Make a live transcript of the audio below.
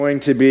I'm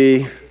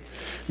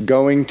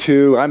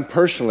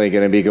personally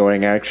going to be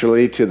going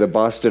actually to the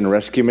Boston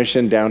Rescue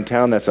Mission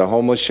downtown. That's a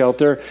homeless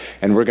shelter,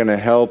 and we're going to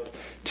help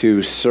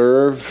to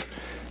serve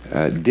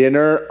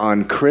dinner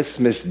on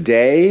Christmas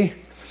Day.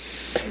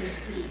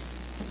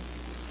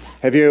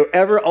 Have you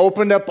ever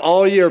opened up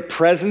all your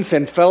presents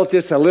and felt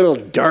just a little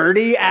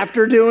dirty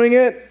after doing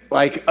it?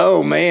 Like,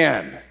 oh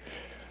man,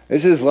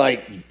 this is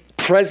like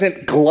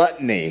present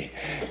gluttony,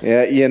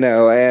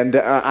 and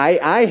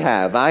I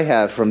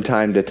have from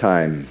time to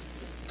time,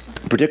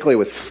 particularly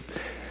with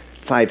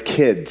 5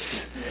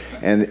 kids,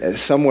 and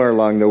somewhere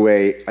along the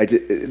way,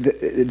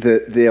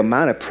 the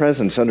amount of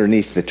presents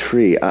underneath the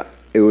tree,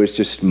 it was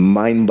just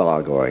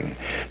mind-boggling.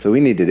 So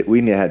we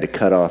had to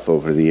cut off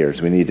over the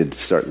years. We needed to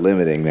start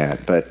limiting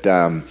that, but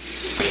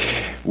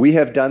we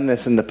have done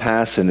this in the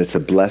past, and it's a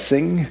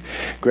blessing.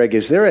 Greg,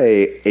 is there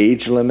a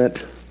age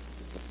limit?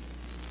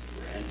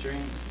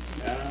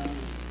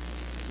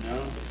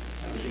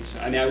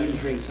 I wouldn't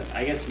drink.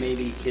 I guess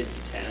maybe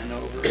kids 10 and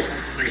over or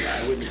something.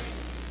 I wouldn't.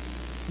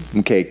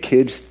 Okay,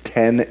 kids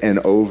 10 and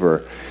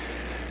over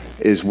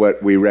is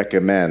what we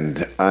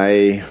recommend.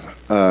 I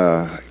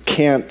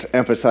can't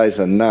emphasize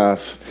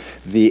enough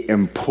the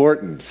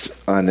importance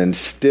on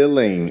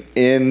instilling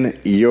in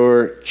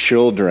your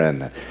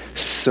children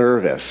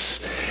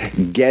service,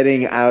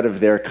 getting out of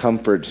their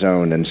comfort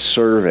zone and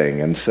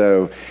serving. And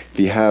so if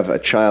you have a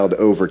child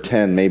over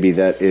 10, maybe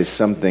that is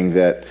something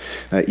that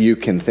you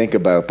can think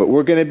about. But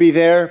we're going to be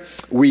there.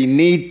 We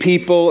need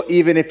people,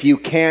 even if you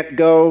can't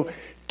go,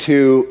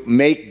 to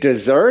make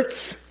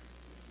desserts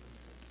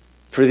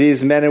for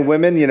these men and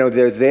women.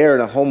 They're there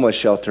in a homeless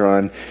shelter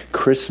on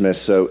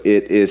Christmas, so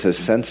it is a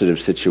sensitive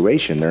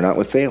situation. They're not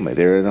with family.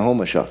 They're in a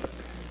homeless shelter.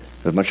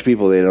 There's a bunch of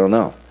people they don't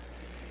know.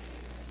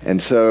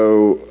 And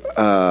so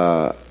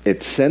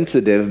it's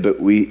sensitive,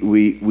 but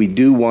we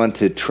do want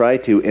to try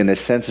to, in a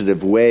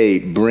sensitive way,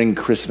 bring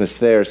Christmas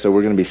there. So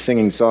we're going to be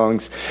singing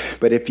songs.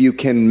 But if you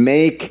can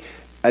make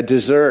a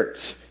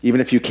dessert, even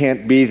if you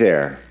can't be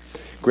there,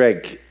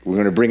 Greg, we're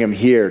going to bring them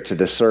here to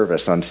the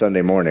service on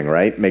Sunday morning,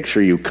 right? Make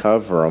sure you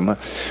cover them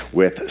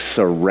with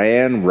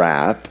saran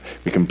wrap.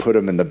 We can put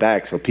them in the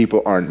back so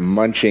people aren't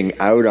munching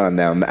out on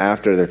them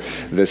after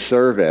the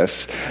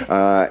service.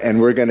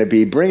 And we're going to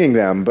be bringing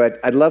them. But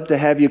I'd love to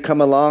have you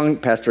come along.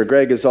 Pastor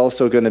Greg is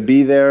also going to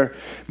be there.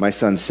 My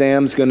son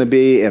Sam's going to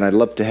be. And I'd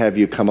love to have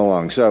you come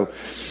along. So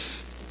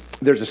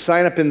there's a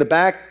sign-up in the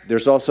back.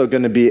 There's also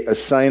going to be a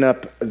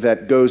sign-up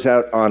that goes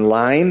out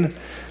online.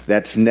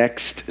 That's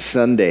next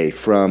Sunday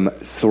from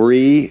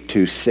 3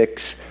 to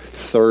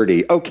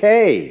 6:30.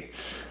 Okay.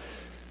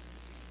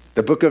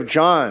 The book of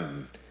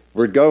John.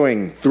 We're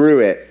going through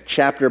it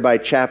chapter by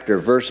chapter,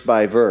 verse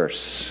by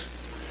verse.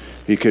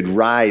 You could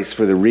rise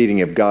for the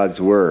reading of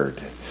God's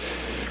word.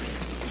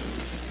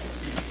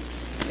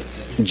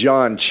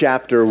 John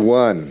chapter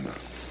 1.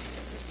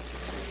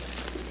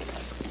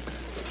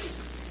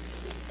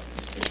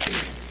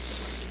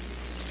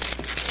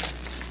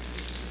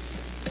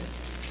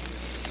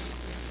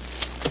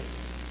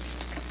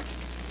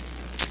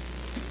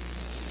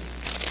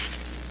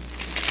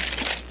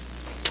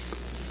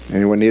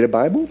 Anyone need a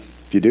Bible?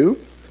 If you do,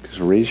 just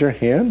raise your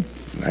hand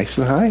nice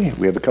and high.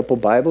 We have a couple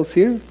Bibles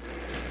here.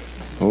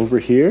 Over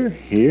here.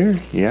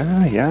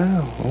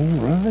 Yeah. All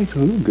right.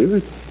 Oh,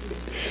 good.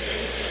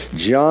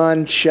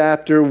 John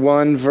chapter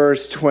 1,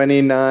 verse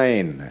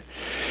 29.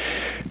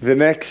 The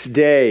next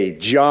day,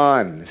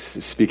 John,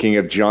 speaking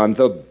of John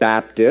the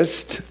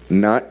Baptist,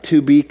 not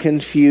to be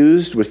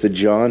confused with the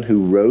John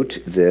who wrote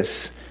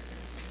this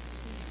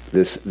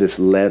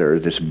letter,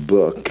 this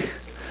book.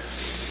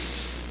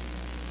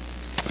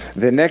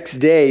 The next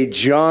day,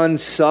 John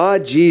saw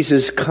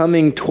Jesus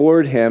coming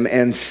toward him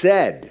and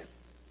said,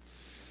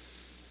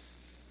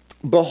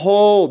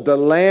 "Behold, the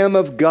Lamb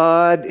of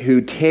God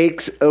who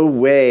takes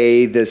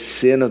away the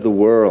sin of the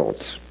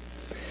world."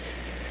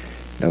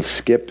 Now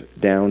skip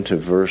down to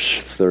verse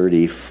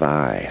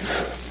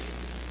 35.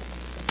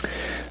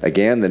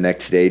 Again, the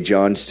next day,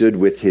 John stood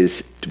with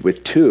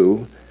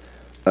 2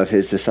 of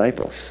his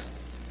disciples.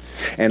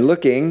 And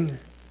looking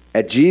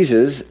at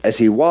Jesus as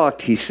he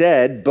walked, he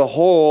said,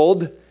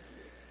 "Behold,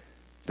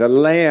 the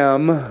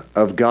Lamb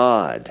of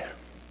God."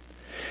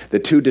 The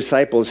 2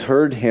 disciples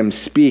heard him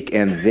speak,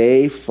 and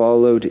they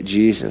followed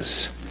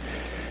Jesus.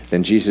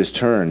 Then Jesus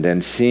turned,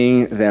 and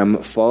seeing them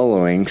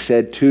following,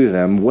 said to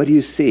them, "What do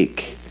you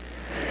seek?"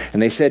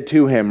 And they said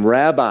to him,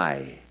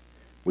 "Rabbi,"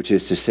 which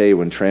is to say,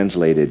 when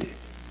translated,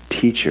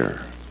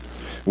 teacher,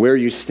 "where are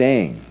you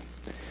staying?"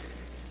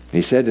 And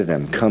he said to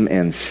them, "Come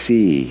and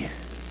see."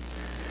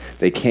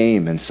 They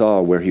came and saw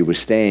where he was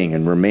staying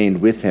and remained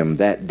with him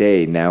that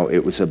day. Now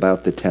it was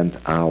about the 10th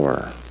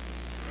hour.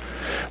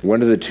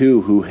 One of the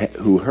 2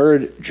 who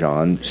heard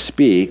John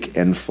speak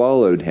and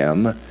followed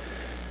him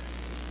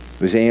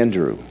was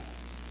Andrew,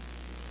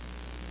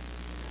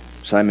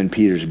 Simon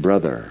Peter's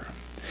brother.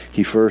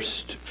 He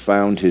first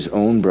found his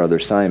own brother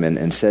Simon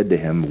and said to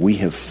him, "We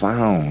have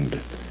found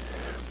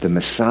the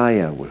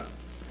Messiah,"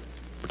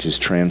 which is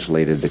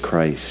translated the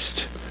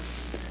Christ.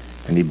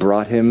 And he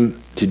brought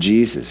him to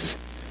Jesus.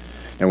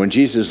 And when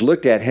Jesus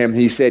looked at him,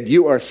 he said,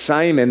 "You are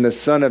Simon, the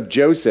son of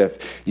Joseph.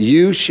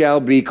 You shall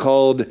be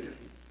called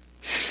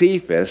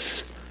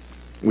Cephas,"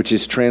 which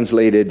is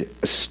translated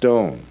a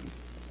stone.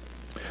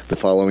 The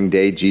following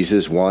day,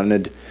 Jesus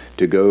wanted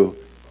to go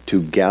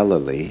to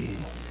Galilee,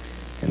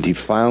 and he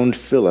found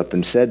Philip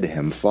and said to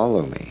him,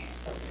 "Follow me."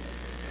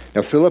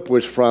 Now, Philip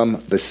was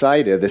from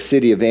Bethsaida, the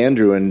city of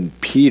Andrew and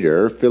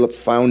Peter. Philip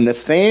found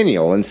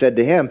Nathanael and said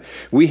to him,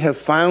 "We have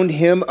found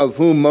him of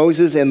whom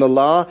Moses in the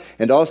law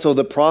and also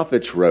the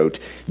prophets wrote,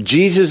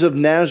 Jesus of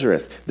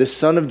Nazareth, the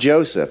son of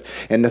Joseph."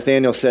 And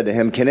Nathanael said to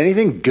him, "Can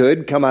anything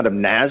good come out of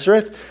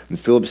Nazareth?" And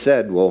Philip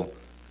said, "Well,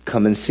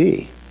 come and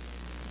see."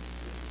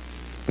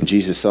 And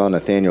Jesus saw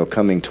Nathanael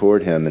coming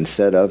toward him and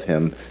said of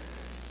him,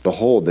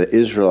 "Behold, the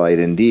Israelite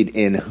indeed,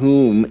 in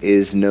whom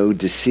is no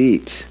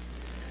deceit."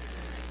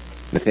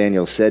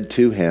 Nathanael said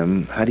to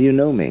him, "How do you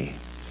know me?"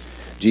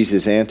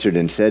 Jesus answered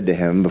and said to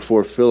him,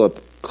 "Before Philip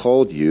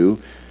called you,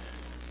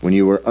 when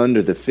you were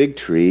under the fig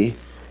tree,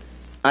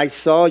 I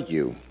saw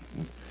you."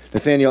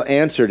 Nathanael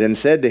answered and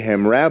said to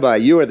him, "Rabbi,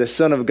 you are the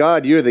Son of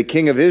God, you are the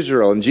King of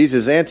Israel." And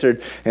Jesus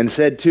answered and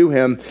said to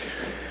him,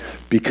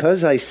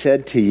 "Because I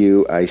said to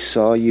you, I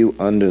saw you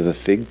under the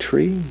fig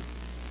tree,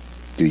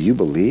 do you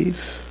believe?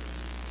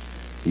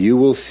 You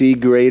will see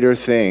greater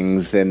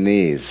things than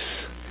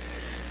these."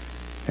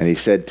 And he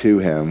said to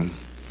him,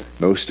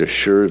 "Most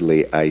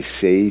assuredly I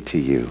say to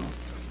you,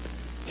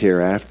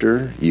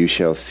 hereafter you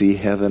shall see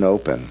heaven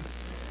open,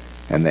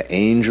 and the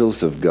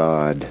angels of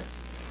God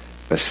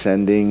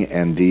ascending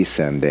and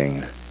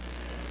descending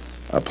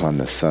upon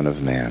the Son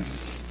of Man."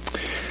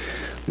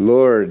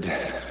 Lord,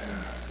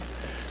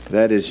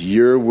 that is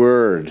your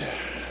word.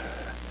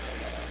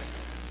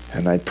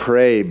 And I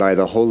pray by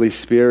the Holy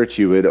Spirit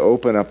you would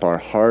open up our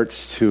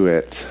hearts to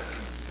it.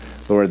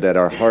 Lord, that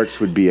our hearts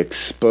would be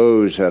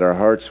exposed, that our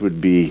hearts would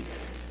be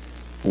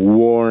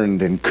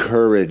warned,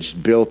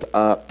 encouraged, built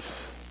up,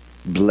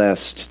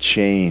 blessed,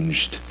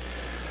 changed.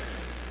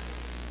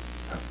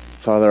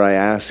 Father, I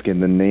ask in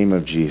the name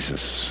of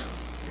Jesus,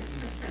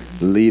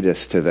 lead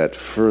us to that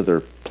further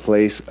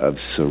place of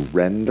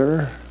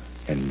surrender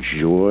and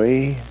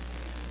joy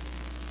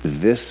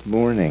this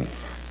morning.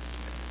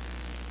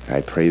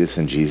 I pray this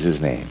in Jesus'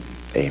 name.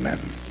 Amen.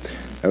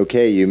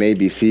 Okay, you may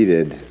be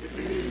seated.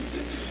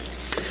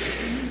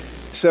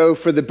 So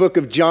for the book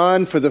of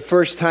John, for the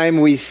first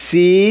time we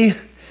see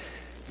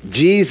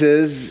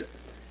Jesus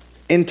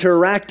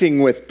interacting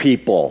with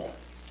people.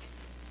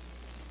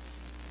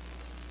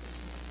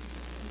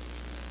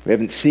 We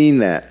haven't seen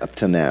that up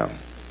to now.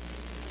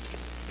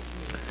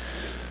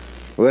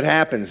 What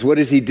happens? What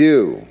does he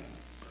do?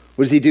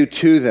 What does he do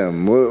to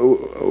them?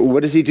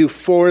 What does he do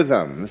for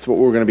them? That's what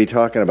we're going to be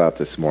talking about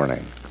this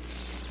morning.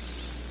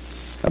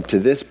 Up to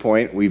this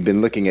point, we've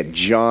been looking at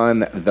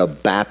John the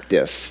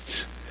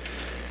Baptist.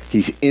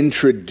 He's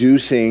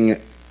introducing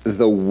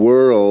the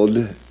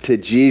world to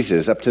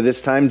Jesus. Up to this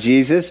time,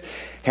 Jesus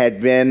had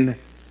been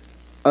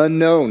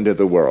unknown to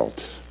the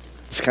world.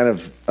 It's kind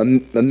of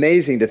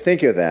amazing to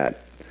think of that.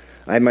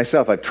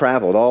 I've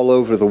traveled all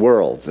over the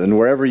world, and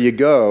wherever you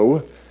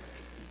go,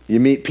 you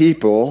meet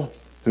people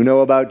who know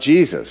about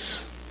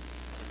Jesus.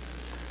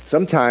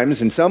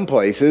 Sometimes, in some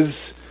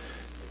places,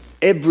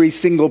 every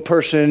single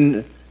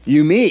person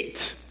you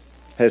meet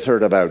has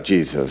heard about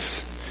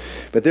Jesus.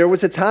 But there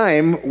was a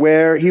time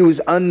where he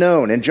was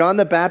unknown. And John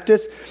the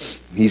Baptist,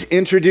 he's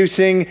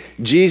introducing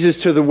Jesus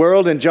to the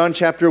world in John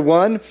chapter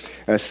 1.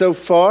 So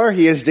far,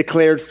 he has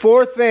declared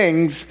 4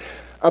 things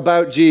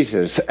about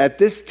Jesus. At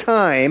this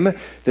time,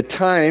 the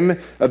time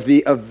of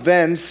the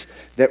events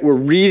that we're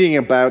reading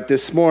about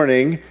this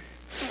morning,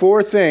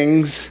 4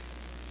 things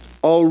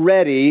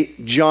already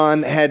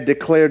John had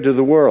declared to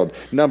the world.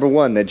 Number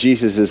 1, that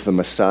Jesus is the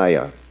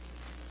Messiah.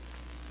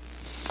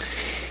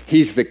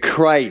 He's the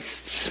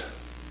Christ.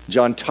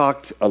 John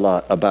talked a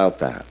lot about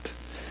that.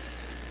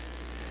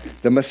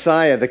 The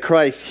Messiah, the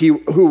Christ,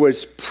 who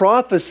was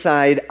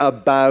prophesied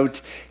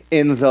about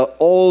in the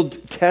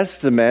Old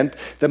Testament,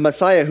 the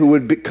Messiah who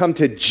would come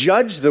to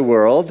judge the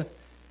world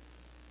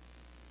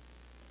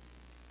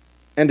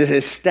and to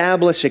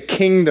establish a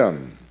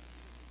kingdom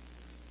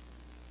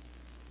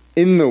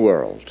in the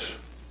world.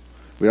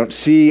 We don't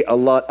see a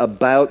lot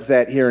about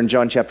that here in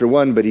John chapter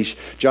 1, but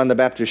John the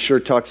Baptist sure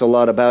talks a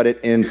lot about it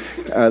in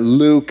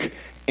Luke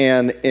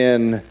and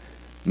in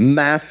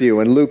Matthew.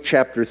 In Luke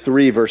chapter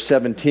 3, verse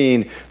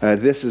 17,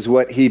 this is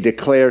what he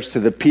declares to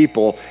the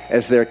people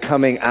as they're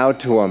coming out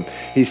to him.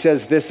 He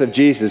says this of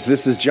Jesus.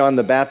 This is John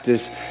the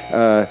Baptist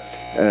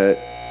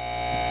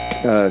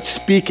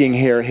speaking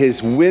here.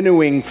 His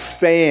winnowing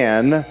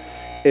fan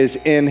is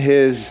in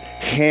his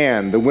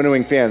hand. The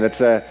winnowing fan, that's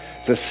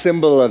the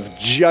symbol of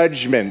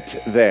judgment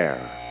there.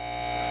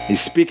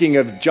 He's speaking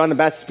of, John the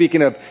Baptist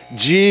speaking of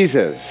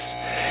Jesus.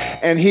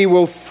 And he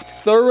will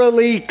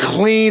thoroughly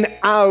clean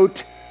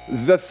out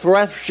the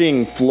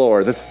threshing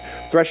floor. The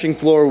threshing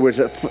floor was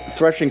a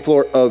threshing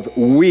floor of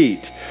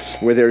wheat,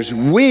 where there's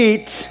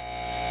wheat,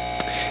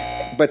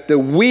 but the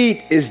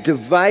wheat is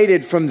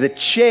divided from the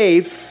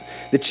chaff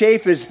The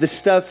chaff is the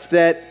stuff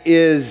that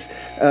is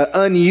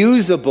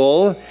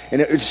unusable,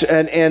 and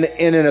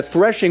in a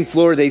threshing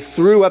floor, they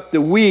threw up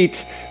the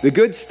wheat, the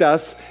good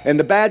stuff, and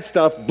the bad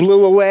stuff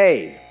blew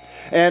away.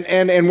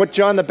 And what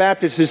John the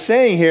Baptist is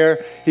saying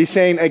here, he's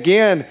saying,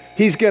 again,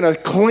 he's going to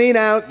clean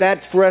out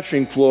that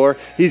threshing floor.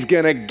 He's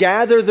going to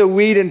gather the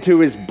wheat into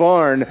his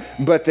barn,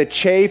 but the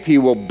chaff he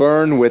will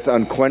burn with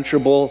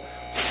unquenchable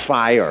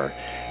fire.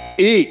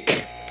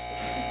 Eek!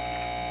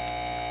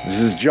 This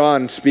is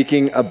John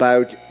speaking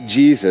about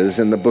Jesus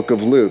in the book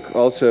of Luke.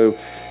 Also,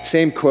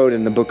 same quote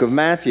in the book of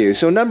Matthew.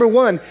 So number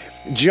one,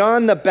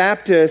 John the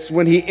Baptist,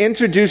 when he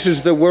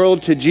introduces the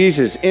world to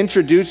Jesus,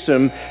 introduced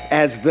him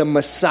as the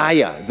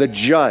Messiah, the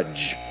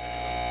judge.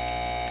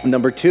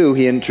 Number two,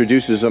 he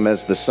introduces him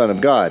as the Son of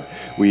God.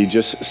 We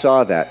just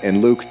saw that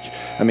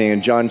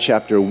in John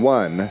chapter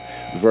 1,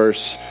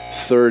 verse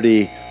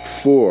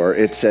 34.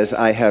 It says,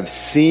 I have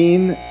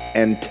seen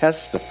and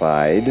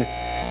testified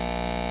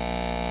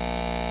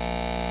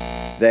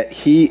that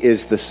he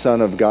is the Son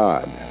of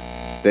God.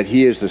 That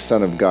he is the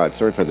Son of God.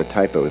 Sorry for the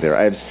typo there.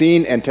 I have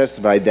seen and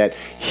testified that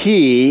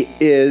he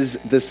is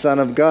the Son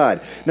of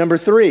God. Number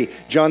three,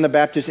 John the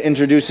Baptist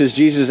introduces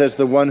Jesus as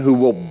the one who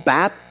will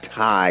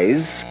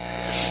baptize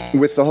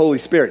with the Holy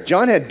Spirit.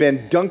 John had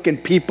been dunking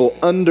people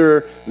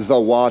under the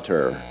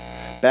water.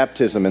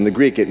 Baptism in the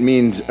Greek, it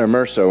means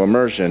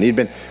immersion. He'd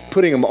been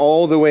putting them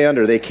all the way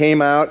under. They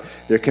came out,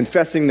 they're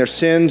confessing their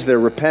sins, their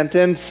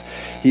repentance.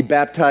 He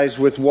baptized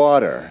with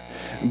water.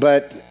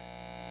 But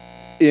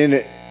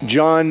in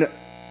John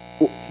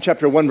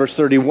chapter 1, verse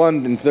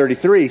 31 and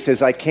 33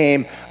 says, I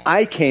came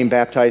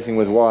baptizing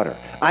with water.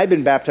 I've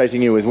been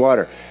baptizing you with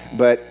water.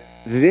 But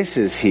this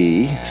is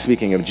he,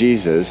 speaking of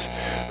Jesus,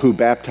 who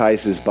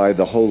baptizes by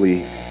the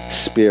Holy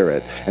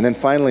Spirit. And then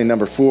finally,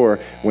 number four,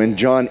 when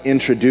John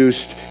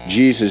introduced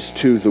Jesus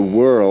to the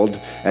world,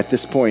 at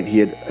this point,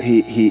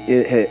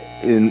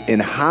 in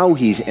how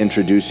he's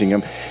introducing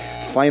him,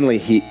 finally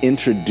he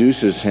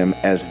introduces him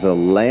as the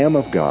Lamb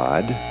of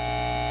God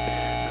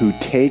who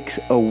takes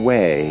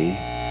away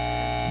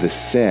the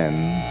sin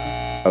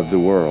of the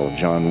world.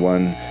 John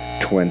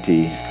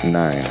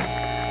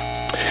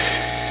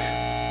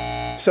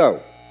 1:29.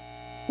 So,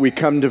 we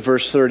come to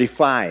verse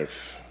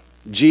 35.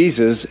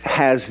 Jesus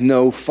has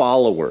no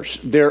followers.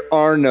 There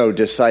are no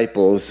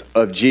disciples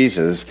of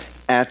Jesus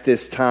at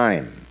this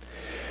time.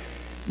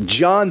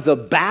 John the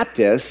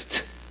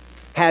Baptist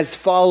has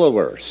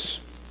followers.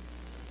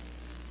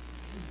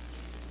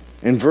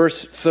 In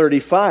verse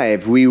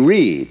 35, we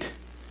read,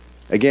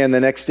 again,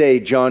 the next day,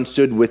 John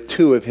stood with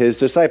two of his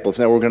disciples.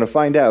 Now, we're going to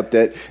find out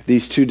that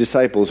these two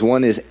disciples,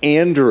 one is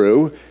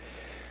Andrew,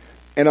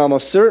 and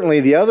almost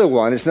certainly the other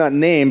one, it's not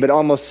named, but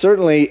almost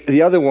certainly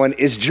the other one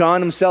is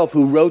John himself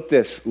who wrote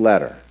this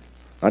letter.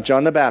 Not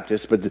John the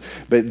Baptist, but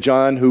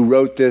John who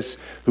wrote this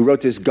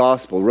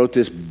gospel, wrote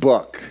this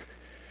book.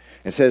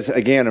 It says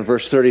again in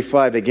verse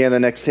 35, again the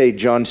next day,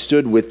 John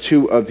stood with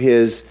two of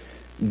his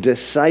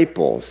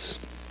disciples.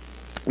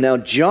 Now,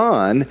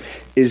 John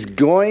is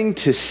going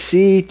to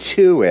see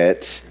to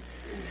it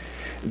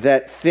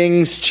that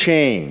things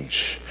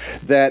change,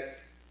 that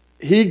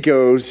he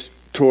goes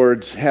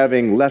towards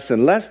having less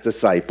and less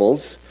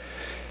disciples,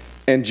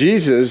 and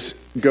Jesus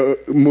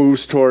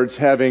moves towards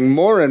having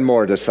more and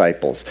more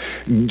disciples.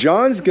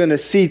 John's going to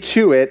see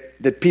to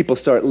it that people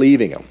start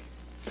leaving him.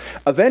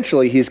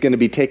 Eventually, he's going to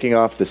be taking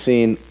off the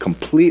scene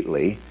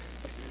completely,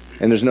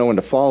 and there's no one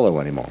to follow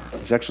anymore.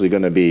 He's actually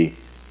going to be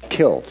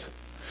killed.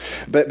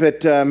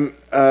 But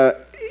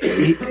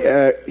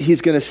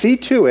he's going to see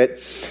to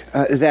it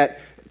that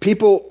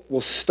people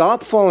will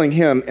stop following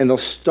him and they'll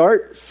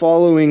start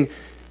following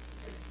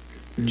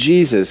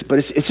Jesus. But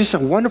it's just a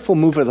wonderful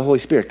move of the Holy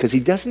Spirit, because he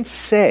doesn't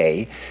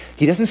say,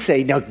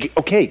 now,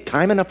 okay,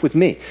 time enough with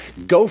me.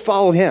 Go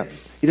follow him.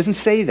 He doesn't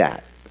say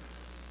that.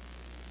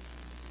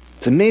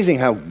 It's amazing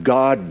how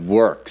God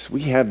works.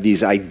 We have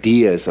these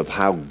ideas of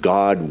how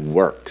God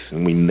works,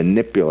 and we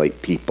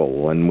manipulate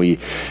people and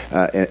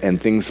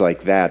and things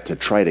like that to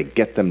try to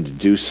get them to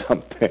do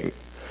something.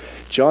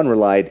 John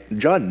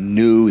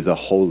knew the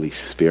Holy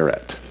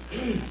Spirit,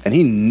 and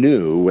he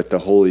knew what the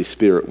Holy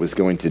Spirit was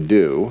going to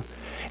do,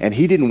 and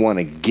he didn't want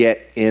to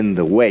get in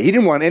the way. He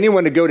didn't want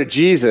anyone to go to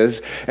Jesus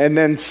and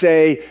then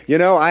say,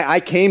 I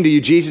came to you,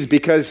 Jesus,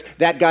 because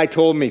that guy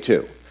told me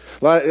to.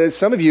 Well,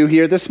 some of you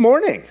here this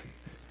morning,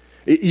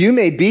 you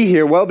may be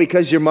here,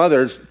 because your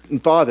mother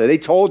and father, they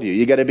told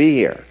you got to be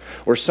here.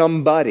 Or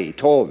somebody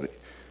told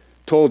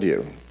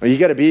you, or you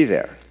got to be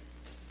there.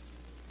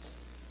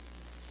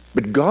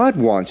 But God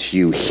wants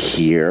you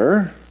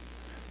here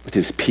with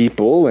his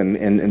people,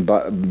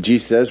 and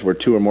Jesus says, where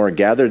two or more are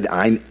gathered,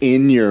 I'm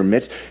in your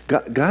midst.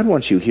 God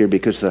wants you here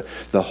because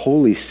the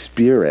Holy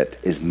Spirit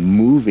is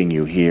moving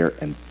you here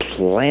and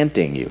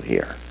planting you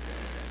here.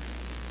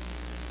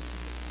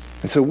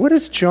 And so what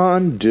does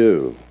John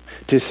do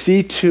to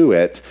see to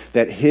it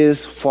that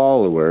his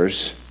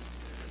followers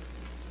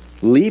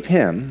leave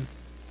him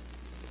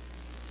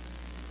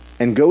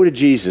and go to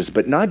Jesus,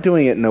 but not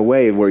doing it in a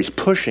way where he's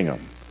pushing them?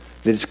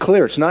 That it's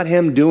clear it's not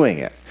him doing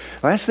it.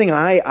 Last thing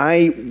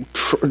I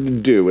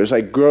do as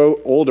I grow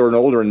older and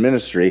older in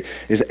ministry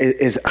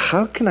is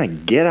how can I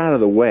get out of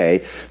the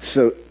way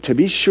so to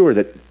be sure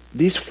that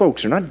these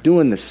folks are not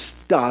doing the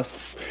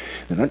stuff.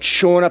 They're not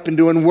showing up and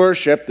doing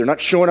worship. They're not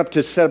showing up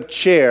to set up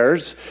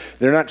chairs.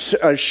 They're not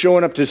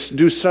showing up to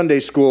do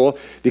Sunday school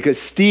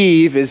because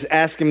Steve is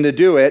asking them to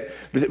do it,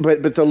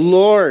 but the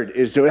Lord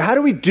is doing it. How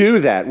do we do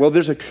that? Well,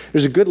 there's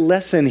a good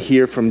lesson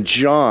here from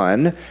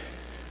John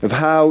of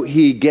how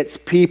he gets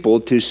people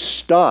to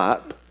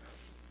stop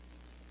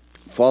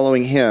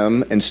following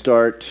him and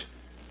start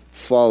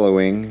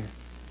following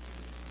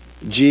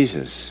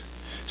Jesus.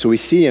 So we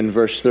see in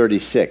verse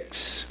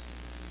 36,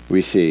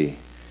 we see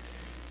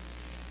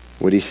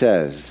what he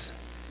says.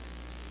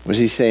 What does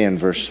he say in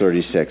verse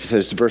 36? It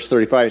says, verse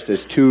 35, it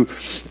says, two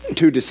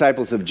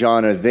disciples of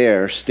John are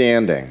there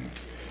standing.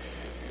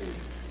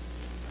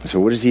 So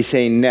what does he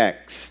say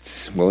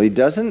next? Well, he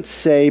doesn't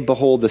say,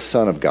 behold the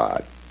Son of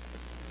God.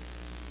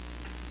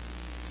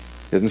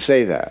 He doesn't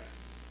say that.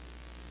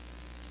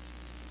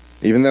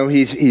 Even though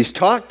he's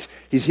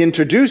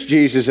introduced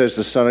Jesus as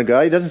the Son of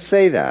God, he doesn't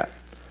say that.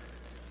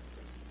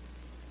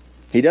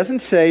 He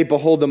doesn't say,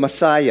 behold the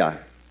Messiah.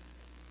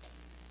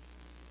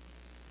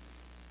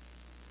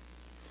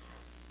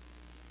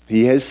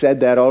 He has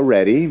said that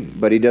already,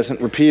 but he doesn't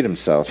repeat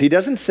himself. He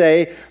doesn't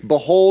say,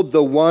 behold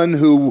the one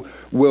who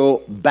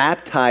will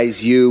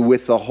baptize you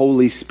with the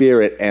Holy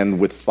Spirit and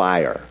with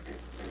fire.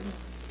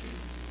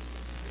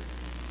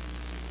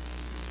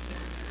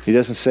 He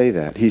doesn't say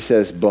that. He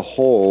says,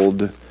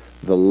 behold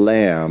the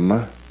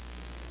Lamb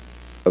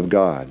of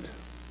God.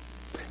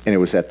 And it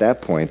was at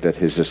that point that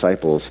his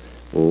disciples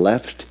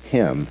left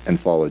him and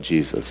followed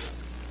Jesus.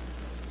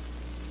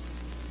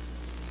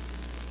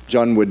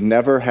 John would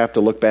never have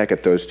to look back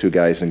at those two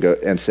guys and go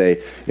and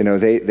say, you know,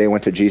 they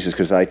went to Jesus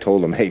because I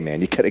told them, hey man,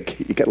 you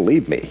gotta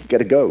leave me. You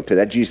gotta go to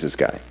that Jesus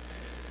guy.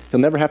 He'll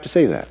never have to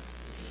say that.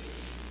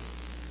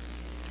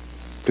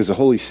 Because the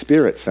Holy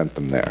Spirit sent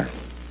them there.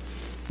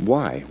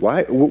 Why?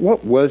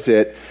 What was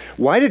it?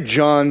 Why did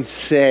John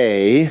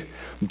say,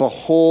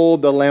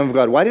 behold the Lamb of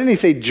God? Why didn't he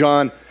say,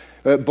 John,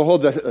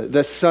 behold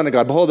the Son of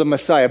God, behold the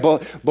Messiah,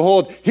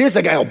 behold, here's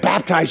the guy who'll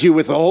baptize you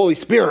with the Holy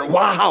Spirit,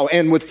 wow,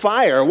 and with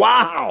fire,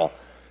 wow.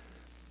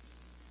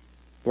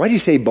 Why do you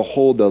say,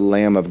 behold the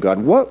Lamb of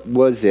God? What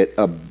was it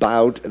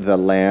about the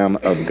Lamb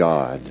of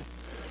God?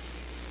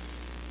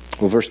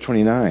 Well, verse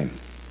 29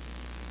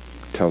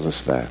 tells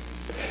us that.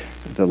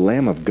 The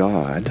Lamb of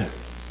God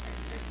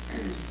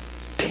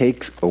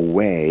takes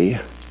away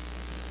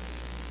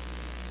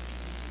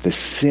the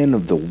sin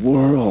of the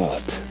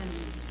world.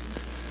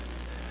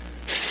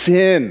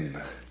 Sin.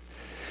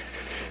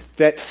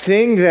 That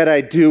thing that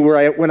I do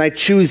when I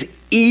choose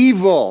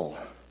evil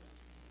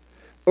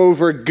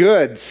over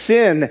good.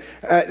 Sin,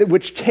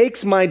 which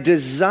takes my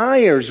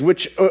desires,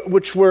 which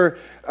were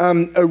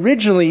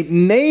originally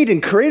made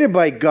and created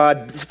by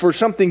God for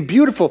something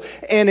beautiful,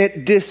 and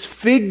it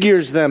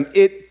disfigures them.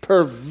 It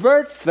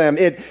perverts them.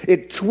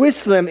 It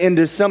twists them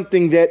into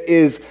something that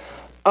is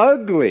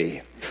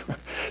ugly.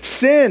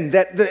 Sin,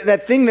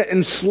 that thing that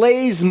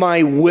enslaves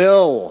my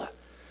will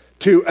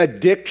to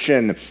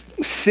addiction.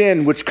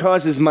 Sin, which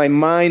causes my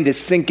mind to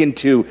sink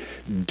into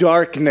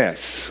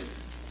darkness.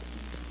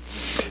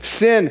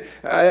 Sin,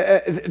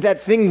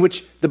 that thing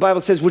which the Bible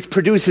says, which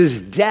produces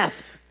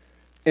death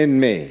in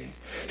me.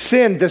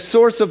 Sin, the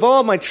source of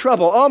all my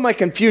trouble, all my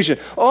confusion,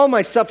 all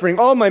my suffering,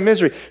 all my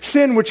misery.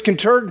 Sin, which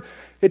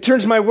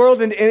turns my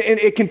world, and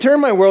it can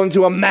turn my world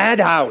into a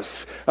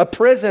madhouse, a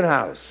prison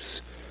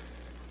house.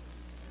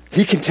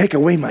 He can take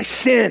away my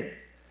sin.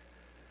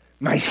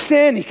 My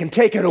sin, he can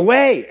take it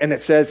away. And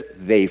it says,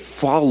 they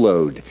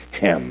followed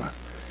him.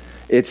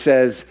 It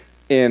says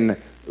in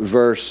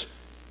verse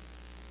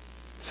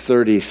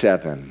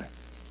 37,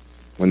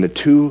 when the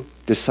two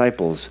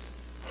disciples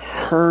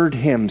heard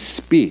him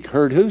speak.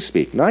 Heard who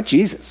speak? Not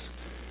Jesus.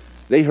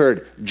 They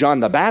heard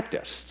John the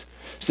Baptist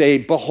say,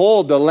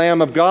 behold the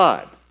Lamb of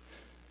God.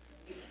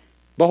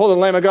 Behold the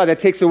Lamb of God that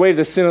takes away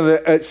the sin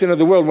of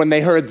the world. When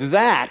they heard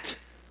that,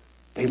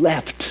 they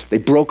left. They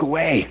broke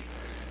away.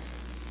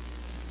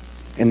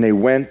 And they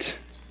went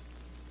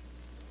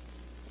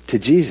to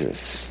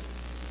Jesus.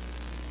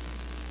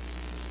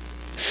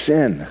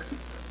 Sin.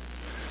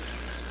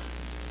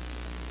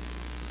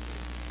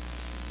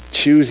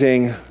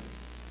 Choosing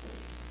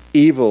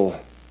evil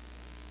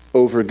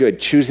over good.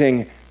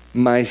 Choosing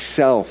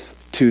myself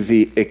to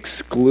the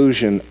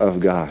exclusion of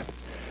God.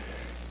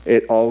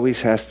 It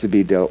always has to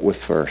be dealt with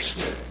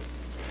first.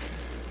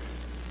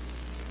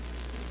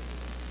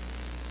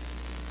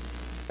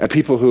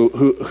 People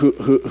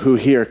who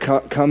hear,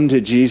 come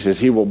to Jesus,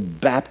 he will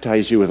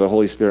baptize you with the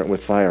Holy Spirit and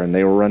with fire, and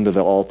they will run to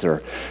the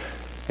altar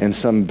in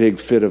some big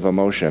fit of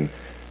emotion.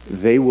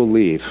 They will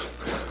leave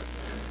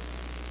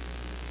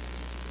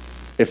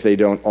if they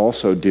don't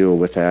also deal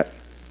with that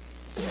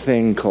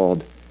thing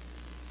called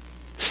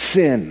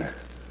sin.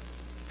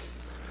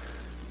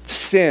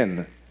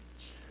 Sin.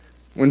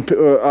 When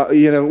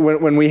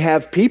we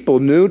have people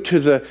new to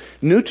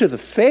the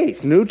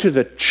faith, new to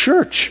the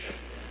church,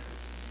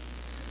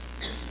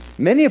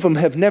 Many of them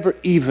have never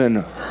even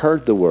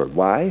heard the word.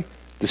 Why?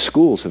 The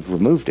schools have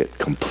removed it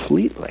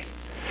completely.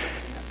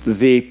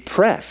 The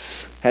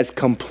press has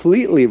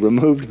completely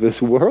removed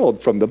this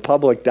world from the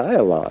public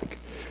dialogue.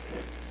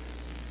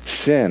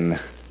 Sin.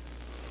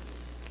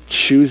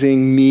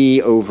 Choosing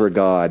me over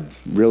God.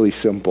 Really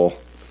simple.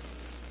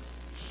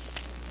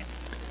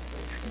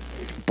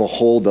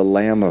 Behold the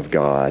Lamb of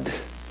God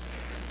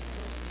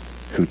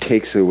who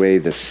takes away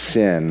the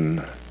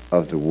sin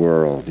of the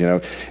world. You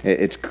know,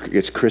 it's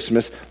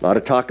Christmas. A lot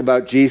of talk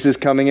about Jesus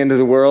coming into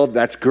the world.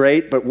 That's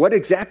great. But what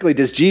exactly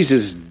does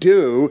Jesus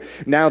do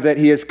now that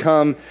he has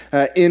come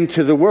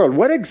into the world?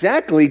 What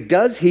exactly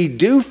does he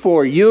do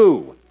for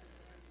you?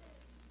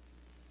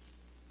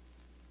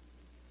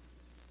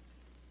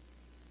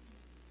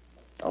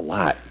 A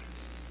lot.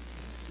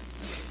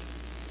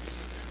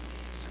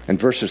 And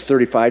verses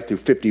 35 through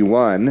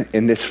 51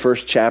 in this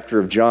first chapter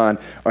of John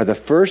are the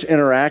first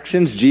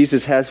interactions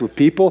Jesus has with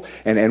people,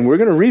 and we're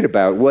going to read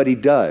about what he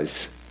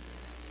does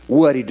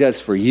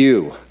for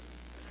you.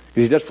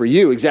 He does for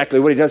you exactly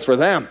what he does for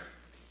them.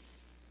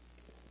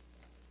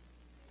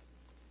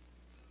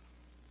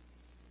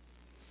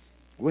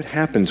 What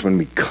happens when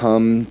we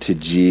come to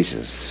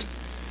Jesus?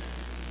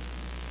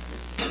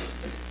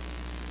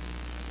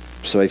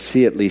 So I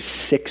see at least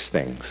 6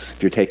 things,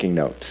 if you're taking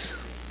notes.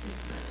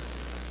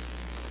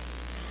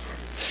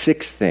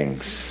 6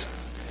 things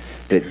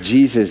that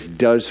Jesus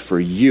does for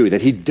you,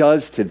 that he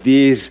does to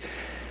these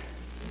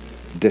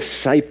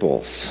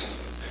disciples.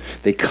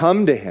 They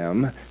come to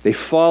him, they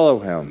follow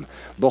him.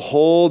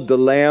 Behold the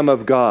Lamb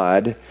of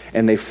God,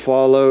 and they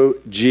follow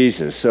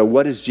Jesus. So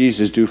what does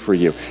Jesus do for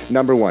you?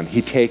 Number 1,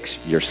 he takes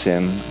your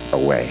sin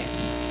away.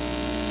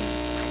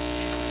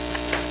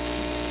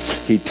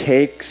 He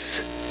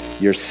takes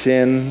your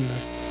sin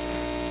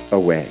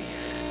away.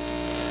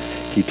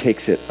 He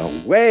takes it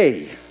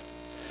away.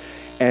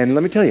 And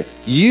let me tell you,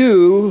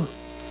 you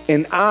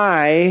and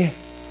I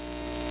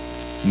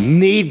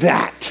need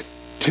that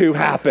to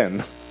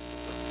happen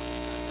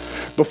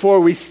before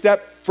we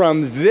step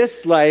from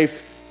this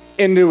life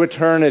into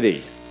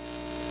eternity.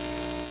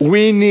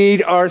 We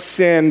need our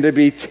sin to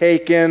be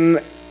taken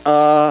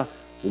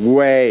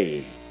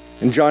away.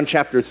 In John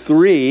chapter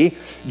 3,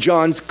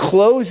 John's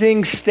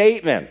closing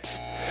statement.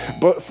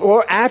 But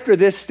after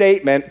this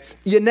statement,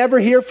 you never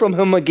hear from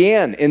him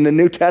again in the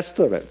New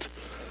Testament.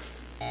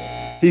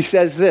 He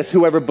says this,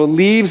 whoever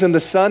believes in the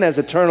Son has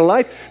eternal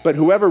life, but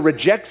whoever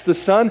rejects the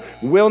Son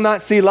will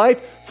not see life,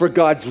 for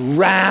God's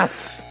wrath.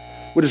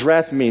 What does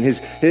wrath mean?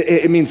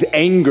 It means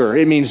anger.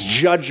 It means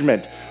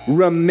judgment.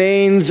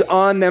 Remains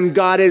on them.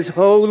 God is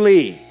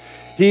holy.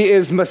 He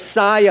is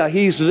Messiah.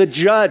 He's the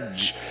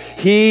judge.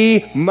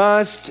 He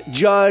must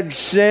judge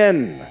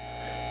sin.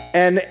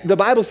 And the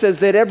Bible says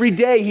that every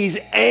day he's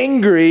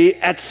angry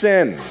at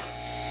sin.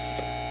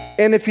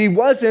 And if he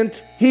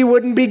wasn't, he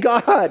wouldn't be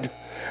God.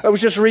 I was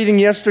just reading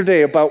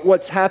yesterday about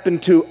what's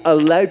happened to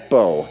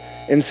Aleppo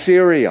in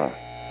Syria.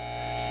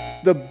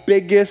 The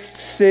biggest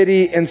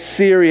city in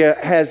Syria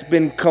has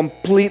been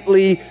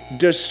completely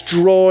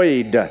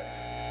destroyed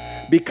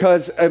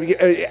because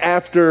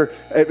after,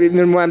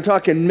 when I'm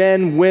talking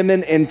men,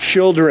 women, and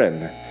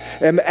children,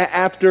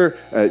 after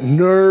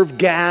nerve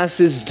gas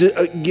is,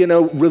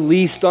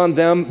 released on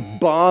them,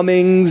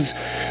 bombings,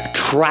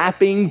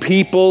 trapping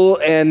people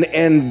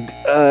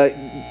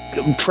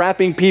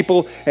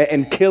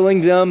and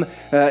killing them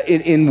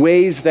in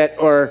ways that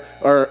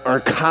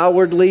are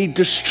cowardly,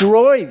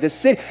 destroy the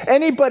city.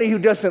 Anybody who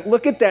doesn't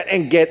look at that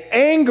and get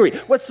angry,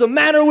 what's the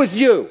matter with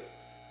you?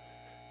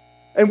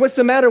 And what's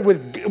the matter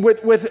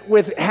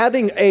with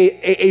having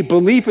a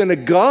belief in a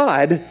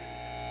God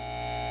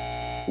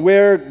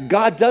where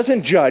God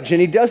doesn't judge and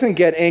he doesn't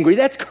get angry?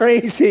 That's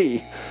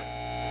crazy.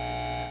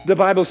 The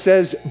Bible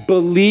says,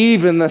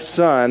 believe in the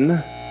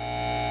Son.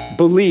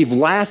 Believe,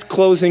 last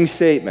closing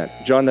statement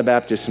John the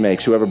Baptist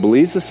makes. Whoever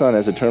believes the Son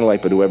has eternal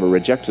life, but whoever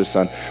rejects the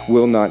Son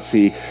will not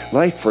see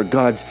life, for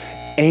God's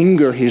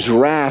anger, his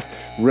wrath,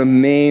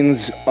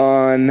 remains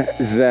on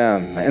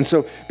them. And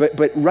so,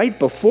 but right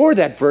before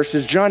that verse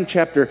is John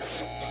chapter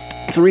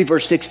 3,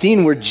 verse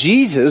 16, where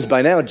Jesus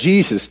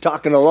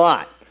talking a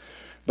lot,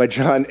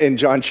 in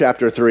John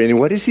chapter 3. And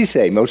what does he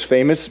say? Most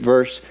famous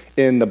verse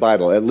in the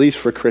Bible, at least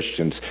for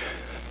Christians.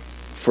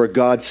 For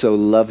God so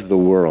loved the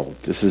world,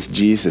 this is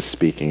Jesus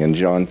speaking in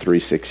John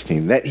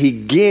 3:16, that he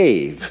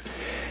gave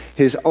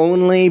his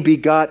only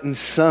begotten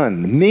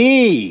Son,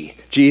 me,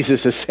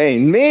 Jesus is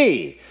saying,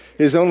 me,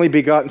 his only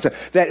begotten Son,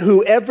 that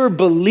whoever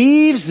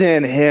believes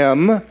in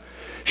him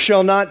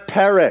shall not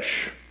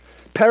perish.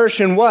 Perish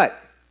in what?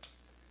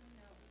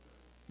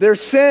 Their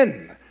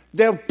sin.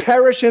 They'll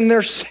perish in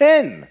their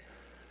sin.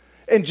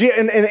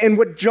 And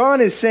what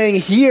John is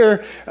saying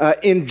here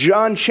in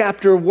John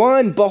chapter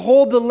 1,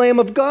 behold the Lamb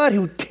of God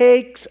who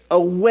takes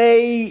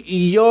away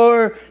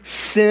your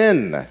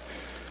sin.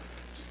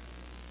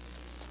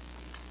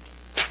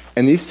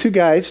 And these 2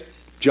 guys,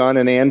 John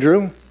and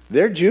Andrew,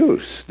 they're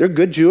Jews. They're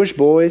good Jewish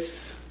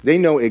boys. They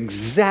know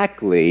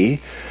exactly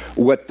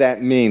what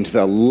that means,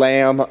 the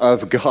Lamb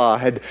of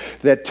God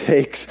that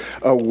takes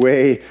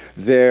away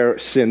their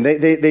sin.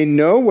 They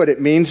know what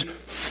it means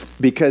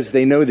because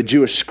they know the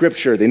Jewish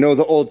scripture. They know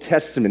the Old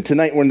Testament.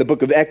 Tonight we're in the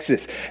book of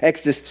Exodus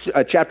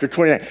chapter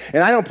 29.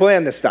 And I don't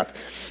plan this stuff,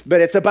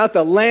 but it's about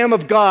the Lamb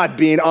of God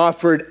being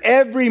offered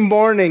every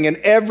morning and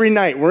every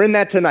night. We're in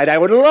that tonight. I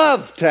would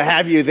love to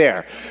have you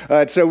there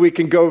so we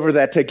can go over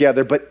that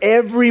together. But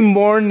every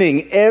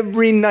morning,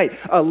 every night,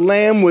 a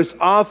lamb was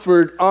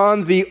offered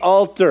on the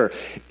altar.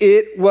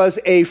 It was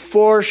a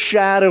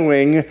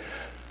foreshadowing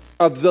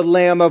of the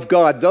Lamb of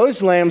God.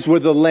 Those lambs were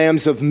the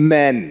lambs of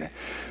men.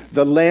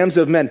 The lambs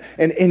of men.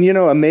 And you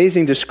know,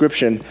 amazing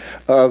description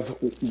of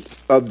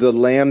the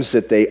lambs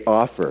that they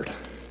offered.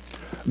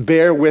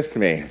 Bear with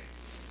me,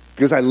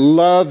 because I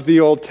love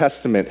the Old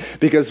Testament.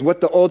 Because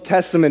what the Old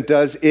Testament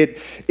does, it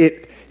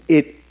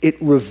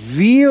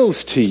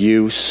reveals to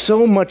you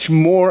so much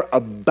more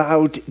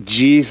about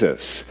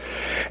Jesus.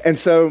 And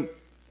so,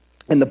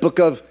 in the book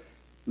of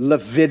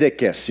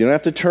Leviticus, you don't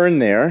have to turn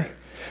there,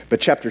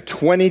 but chapter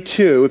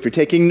 22, if you're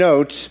taking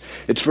notes,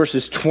 it's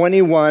verses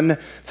 21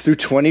 through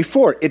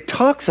 24. It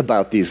talks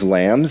about these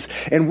lambs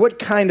and what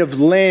kind of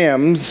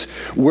lambs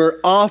were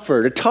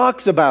offered. It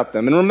talks about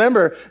them. And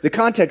remember, the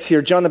context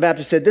here, John the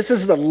Baptist said, this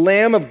is the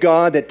Lamb of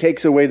God that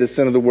takes away the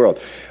sin of the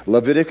world.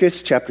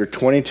 Leviticus chapter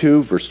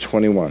 22, verse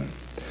 21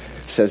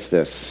 says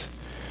this: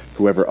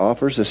 whoever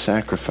offers a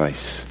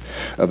sacrifice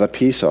of a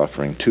peace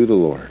offering to the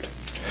Lord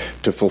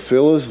to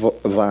fulfill his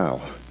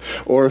vow,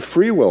 or a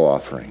free will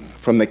offering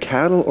from the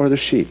cattle or the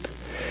sheep,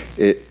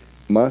 it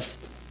must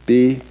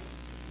be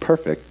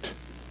perfect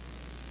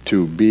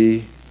to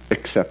be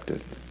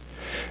accepted.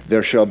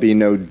 There shall be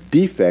no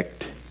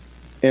defect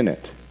in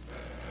it.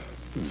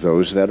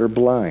 Those that are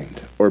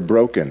blind, or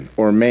broken,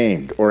 or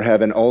maimed, or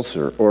have an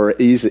ulcer, or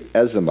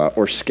eczema,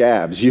 or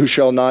scabs, you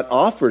shall not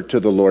offer to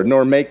the Lord,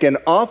 nor make an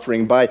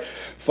offering by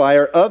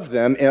fire of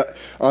them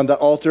on the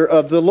altar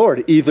of the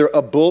Lord, either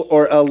a bull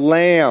or a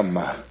lamb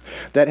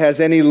that has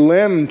any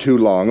limb too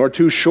long or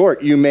too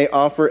short. You may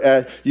offer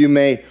as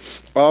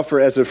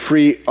a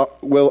free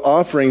will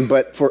offering,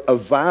 but for a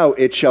vow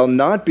it shall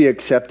not be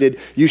accepted.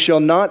 You shall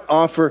not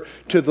offer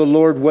to the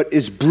Lord what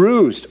is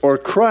bruised or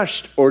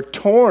crushed or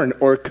torn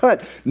or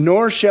cut,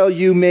 nor shall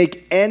you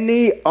make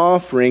any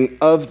offering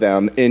of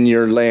them in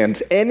your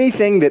lands.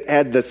 Anything that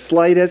had the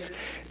slightest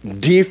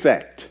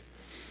defect.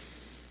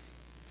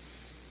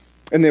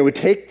 And they would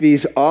take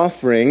these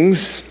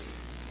offerings.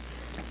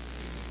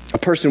 A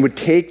person would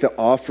take the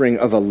offering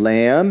of a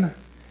lamb,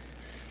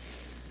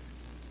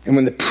 and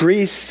when the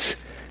priests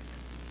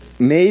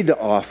made the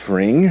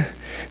offering,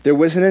 there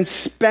was an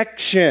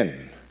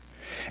inspection.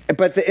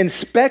 But the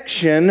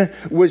inspection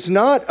was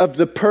not of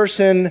the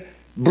person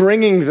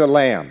bringing the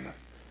lamb,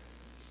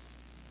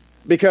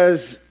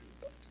 because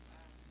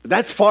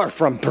that's far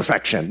from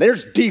perfection.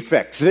 There's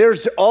defects.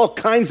 There's all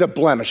kinds of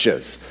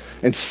blemishes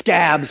and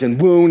scabs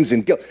and wounds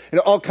and guilt, and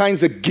all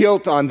kinds of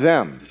guilt on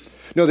them.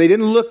 No, they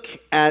didn't look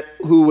at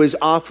who was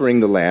offering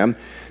the lamb.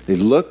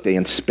 They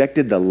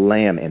inspected the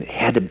lamb, and it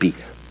had to be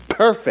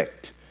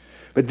perfect.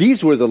 But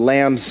these were the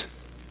lambs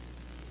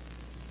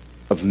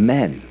of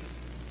men.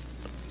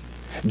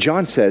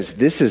 John says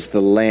this is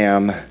the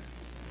Lamb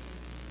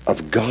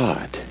of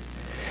God.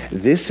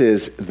 This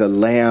is the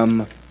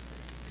Lamb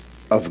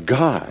of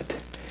God.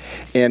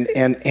 And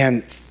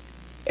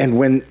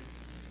when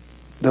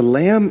the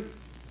lamb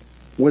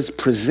was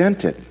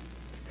presented,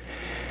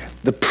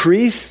 the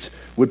priest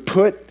would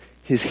put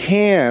his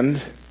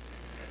hand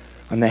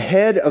on the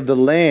head of the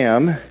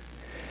lamb,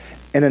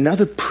 and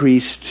another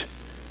priest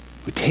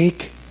would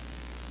take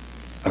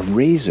a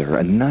razor,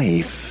 a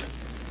knife,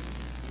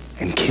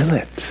 and kill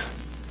it,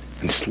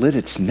 and slit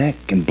its neck,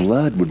 and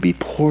blood would be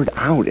poured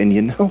out. And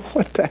you know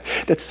what?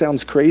 That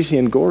sounds crazy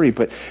and gory,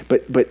 but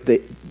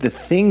the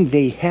thing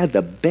they had,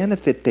 the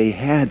benefit they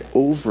had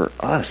over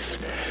us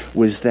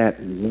was that,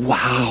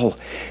 wow,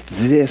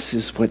 this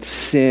is what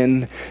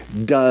sin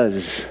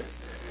does.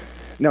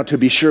 Now, to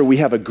be sure, we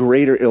have a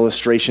greater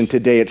illustration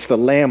today. It's the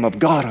Lamb of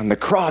God on the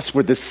cross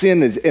where the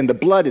sin is and the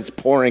blood is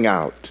pouring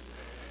out.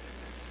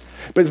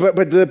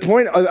 But the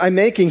point I'm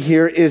making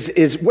here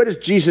is what does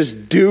Jesus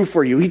do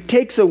for you? He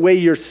takes away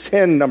your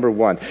sin, number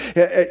one.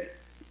 The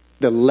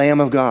Lamb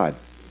of God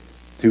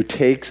who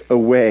takes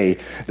away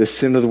the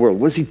sin of the world.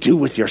 What does he do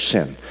with your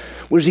sin?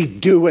 What does he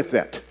do with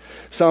it?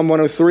 Psalm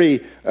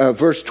 103,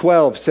 verse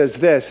 12 says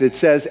this. It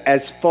says,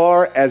 as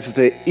far as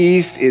the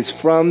east is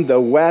from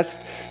the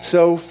west,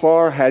 so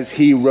far has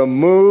he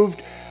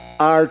removed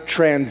our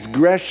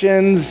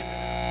transgressions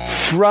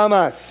from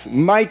us.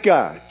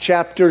 Micah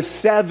chapter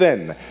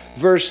 7,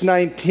 verse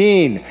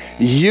 19.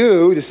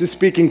 You, this is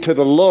speaking to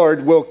the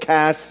Lord, will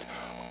cast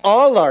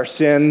all our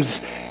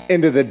sins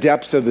into the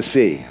depths of the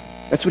sea.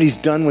 That's what he's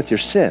done with your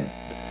sin.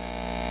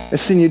 The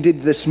sin you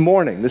did this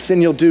morning, the sin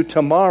you'll do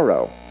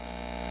tomorrow,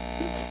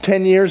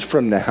 10 years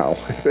from now,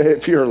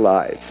 if you're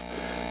alive,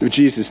 if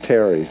Jesus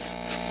tarries.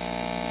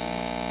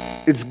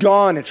 It's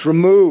gone, it's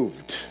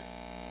removed.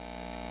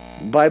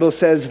 Bible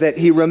says that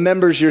he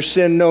remembers your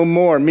sin no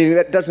more, meaning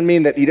that doesn't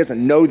mean that he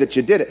doesn't know that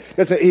you did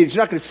it. He's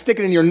not going to stick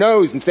it in your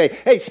nose and say,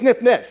 hey, sniff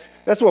this.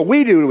 That's what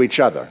we do to each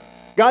other.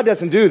 God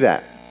doesn't do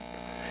that.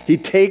 He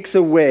takes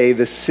away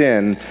the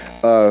sin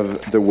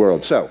of the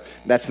world. So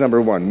that's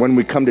number one. When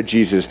we come to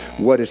Jesus,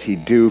 what does he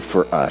do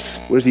for us?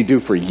 What does he do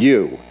for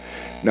you?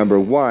 Number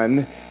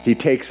one, he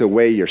takes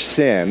away your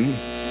sin.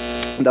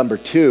 Number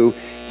two,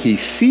 he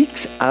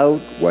seeks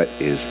out what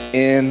is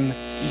in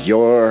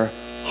your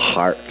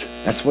heart.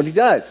 That's what he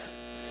does.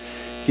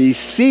 He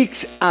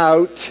seeks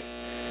out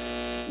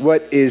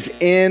what is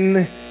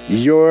in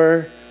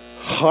your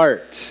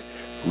heart.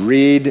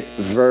 Read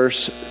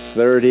verse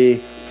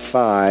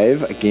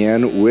 35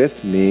 again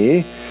with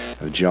me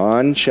of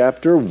John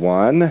chapter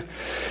 1.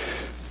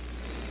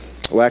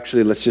 Well,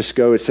 actually, let's just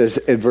go. It says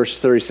in verse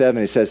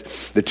 37, it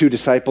says, the two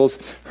disciples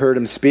heard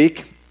him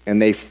speak,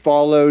 and they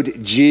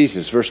followed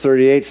Jesus. Verse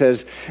 38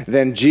 says,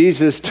 then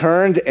Jesus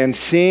turned and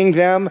seeing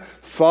them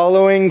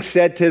following,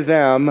 said to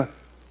them,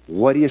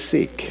 what do you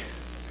seek?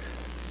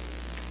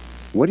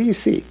 What do you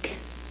seek?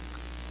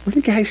 What are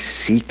you guys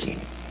seeking?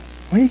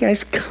 Why are you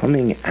guys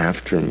coming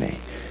after me?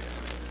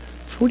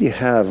 What do you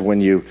have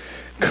when you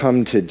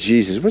come to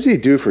Jesus? What does he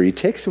do for you? He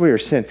takes away your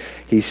sin.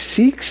 He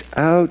seeks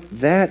out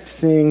that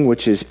thing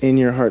which is in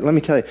your heart. Let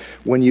me tell you,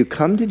 when you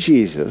come to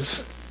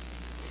Jesus,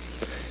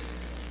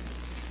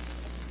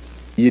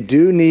 you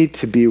do need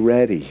to be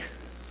ready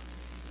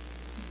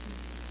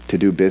to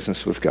do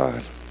business with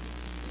God.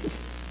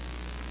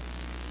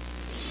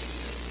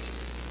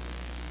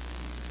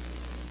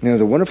 You know,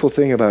 the wonderful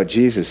thing about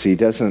Jesus, he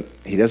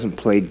doesn't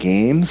play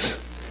games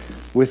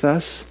with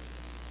us.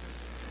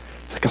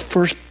 Like a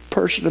first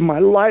person in my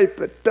life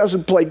that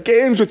doesn't play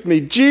games with me.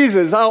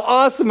 Jesus, how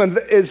awesome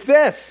is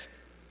this?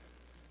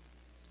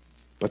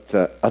 But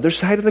the other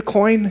side of the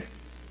coin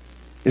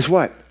is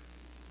what?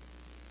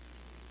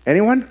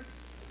 Anyone?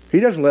 He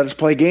doesn't let us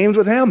play games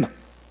with him.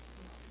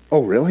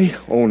 Oh, really?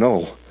 Oh,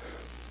 no.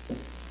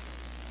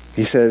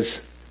 He says,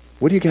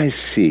 what do you guys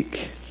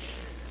seek?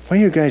 Why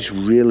are you guys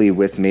really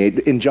with me?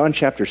 In John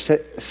chapter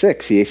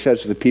 6, he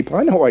says to the people,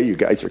 I know why you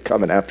guys are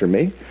coming after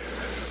me.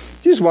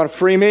 You just want a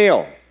free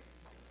meal.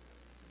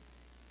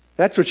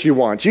 That's what you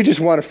want. You just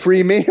want a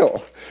free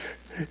meal.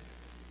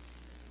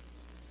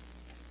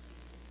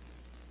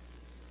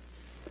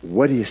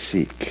 What do you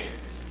seek?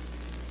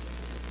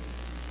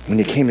 When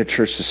you came to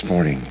church this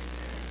morning,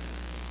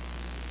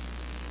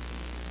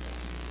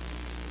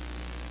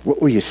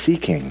 what were you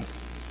seeking?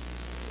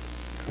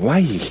 Why are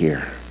you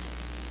here?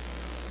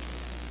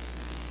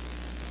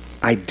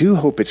 I do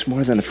hope it's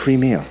more than a free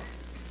meal.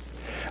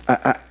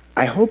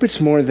 I hope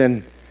it's more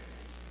than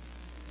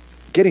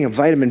getting a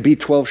vitamin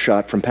B12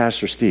 shot from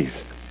Pastor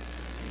Steve.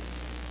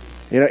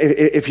 You know,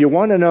 if you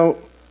want to know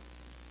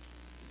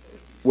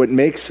what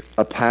makes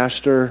a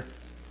pastor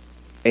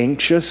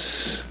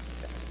anxious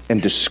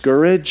and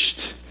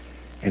discouraged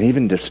and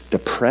even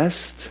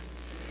depressed,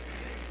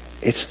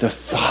 it's the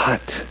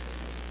thought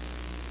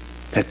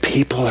that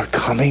people are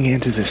coming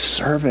into this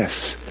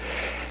service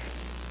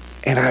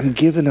and I'm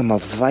giving them a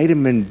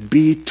vitamin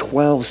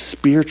B12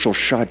 spiritual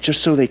shot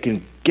just so they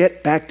can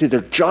get back to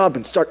their job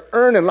and start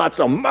earning lots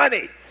of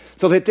money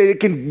so that they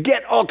can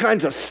get all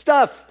kinds of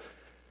stuff.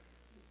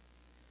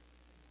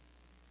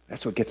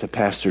 That's what gets a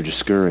pastor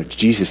discouraged.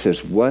 Jesus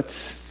says,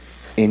 what's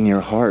in your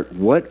heart?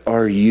 What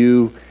are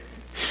you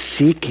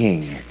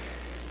seeking?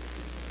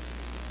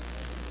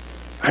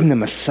 I'm the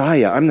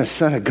Messiah. I'm the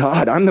Son of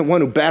God. I'm the one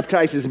who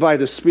baptizes by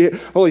the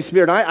Spirit, Holy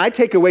Spirit. I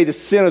take away the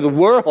sin of the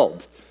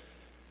world.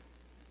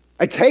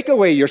 I take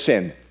away your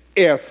sin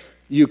if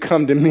you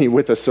come to me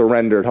with a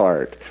surrendered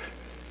heart.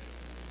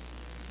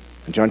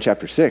 In John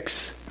chapter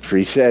 6, after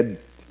he said,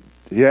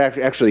 he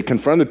actually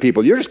confronted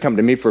people, you're just coming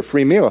to me for a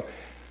free meal.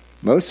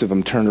 Most of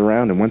them turned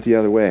around and went the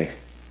other way.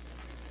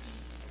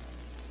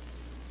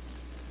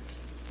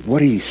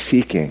 What are you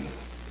seeking?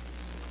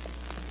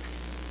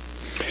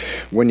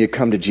 When you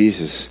come to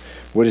Jesus,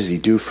 what does he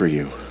do for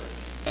you?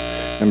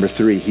 Number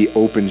 3, he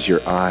opens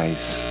your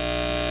eyes.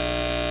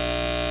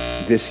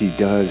 This he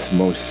does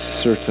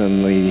most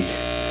certainly.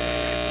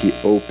 He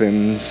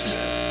opens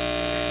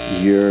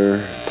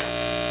your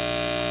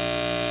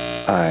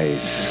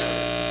eyes.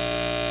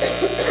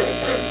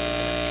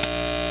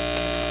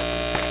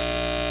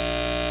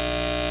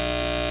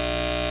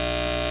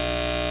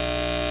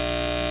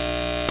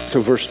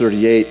 So verse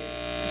 38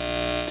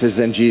 says,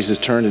 then Jesus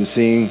turned and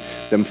seeing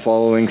them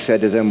following,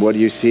 said to them, what do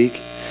you seek?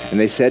 And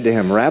they said to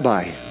him,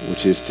 Rabbi,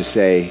 which is to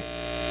say,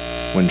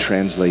 when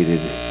translated,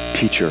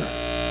 teacher,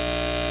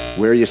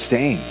 where are you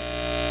staying?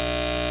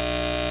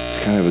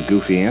 It's kind of a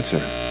goofy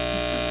answer.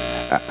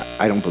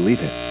 I don't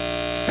believe it.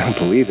 I don't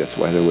believe that's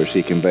why we're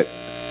seeking, but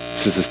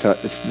this is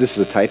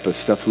the type of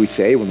stuff we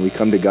say when we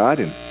come to God,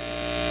 and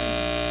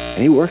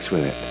he works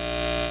with it.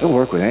 He'll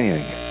work with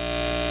anything.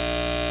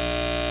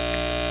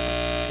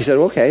 He said,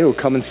 okay, we'll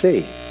come and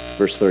see.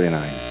 Verse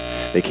 39.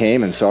 They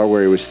came and saw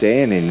where he was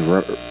staying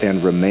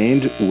and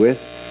remained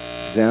with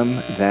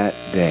them that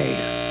day.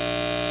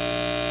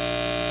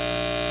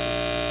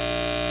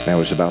 Now it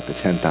was about the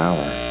 10th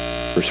hour.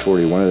 Verse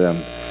 40,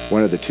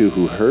 one of the two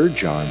who heard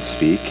John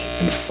speak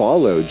and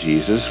followed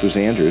Jesus was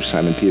Andrew,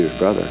 Simon Peter's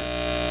brother.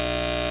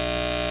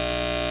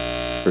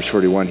 Verse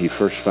 41, he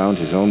first found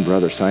his own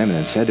brother Simon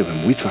and said to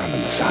him, we found the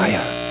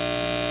Messiah,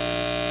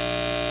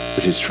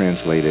 which is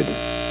translated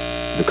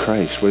the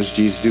Christ. What does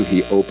Jesus do?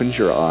 He opens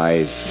your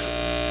eyes.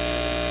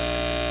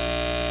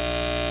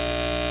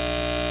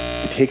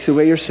 He takes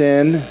away your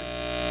sin.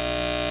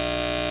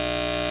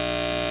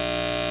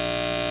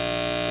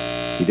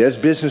 He does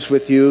business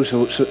with you,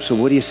 so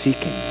what are you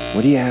seeking?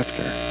 What are you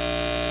after?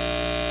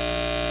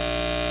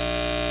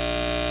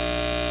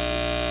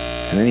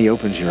 And then he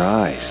opens your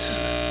eyes.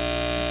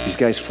 These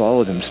guys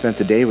followed him, spent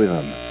the day with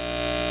him.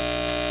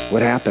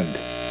 What happened?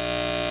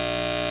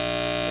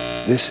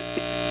 This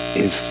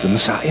is the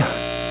Messiah.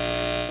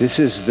 This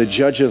is the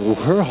judge of the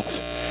world.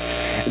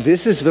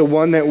 This is the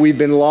one that we've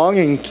been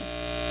longing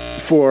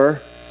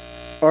for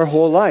our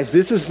whole lives.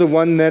 This is the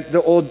one that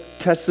the Old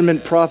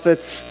Testament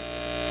prophets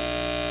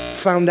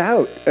found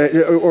out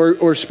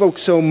or spoke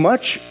so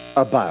much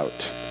about.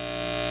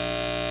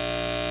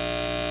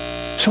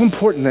 So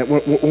important that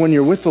when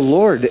you're with the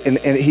Lord and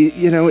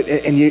he,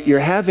 and you're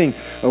having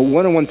a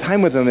one-on-one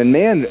time with him, and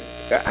man,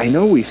 I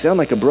know we sound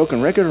like a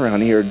broken record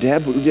around here.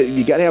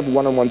 You got to have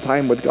one-on-one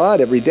time with God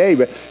every day,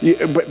 but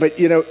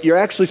you're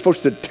actually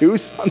supposed to do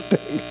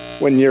something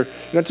when you're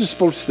not just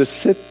supposed to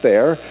sit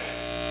there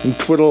and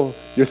twiddle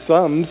your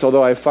thumbs.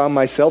 Although I found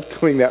myself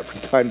doing that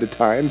from time to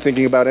time,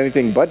 thinking about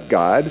anything but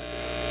God.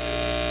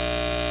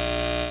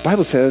 The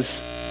Bible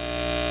says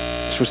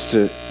we're supposed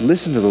to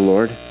listen to the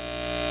Lord,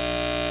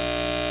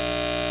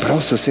 but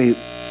also say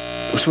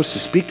we're supposed to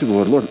speak to the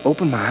Lord. Lord,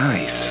 open my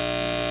eyes.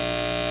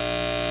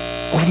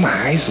 Open my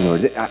eyes,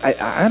 Lord.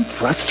 I'm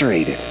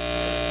frustrated.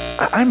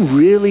 I'm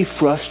really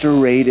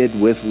frustrated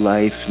with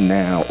life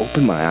now.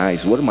 Open my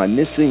eyes. What am I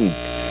missing?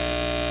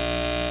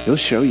 He'll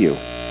show you.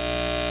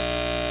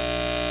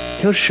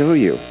 He'll show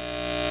you.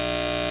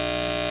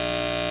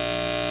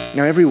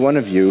 Now, every one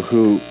of you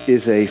who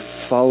is a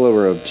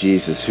follower of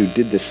Jesus, who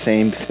did the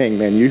same thing,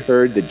 man, you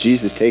heard that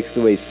Jesus takes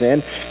away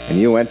sin, and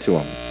you went to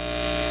him.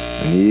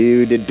 And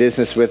you did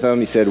business with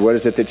him. He said, what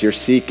is it that you're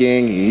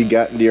seeking? He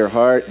got into your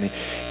heart, and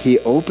he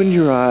opened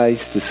your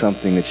eyes to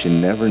something that you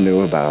never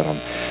knew about him.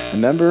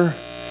 Remember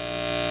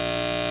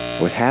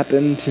what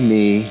happened to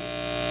me?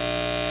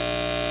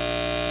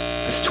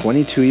 I was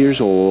 22 years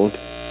old.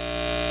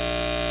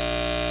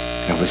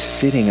 I was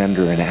sitting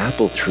under an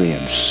apple tree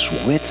in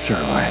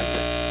Switzerland,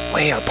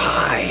 way up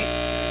high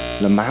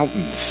in the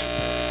mountains.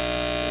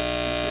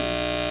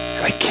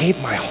 And I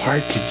gave my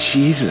heart to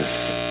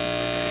Jesus.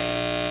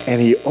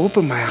 And he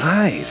opened my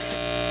eyes.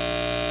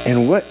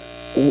 And what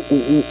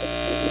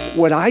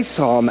I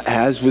saw him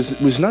as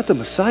was not the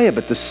Messiah,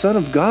 but the Son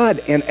of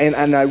God.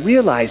 And I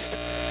realized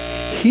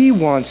he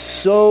wants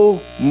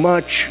so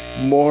much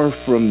more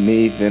from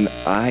me than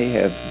I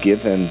have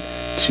given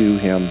to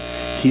him.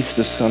 He's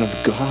the Son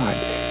of God.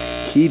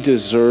 He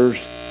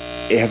deserves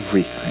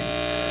everything.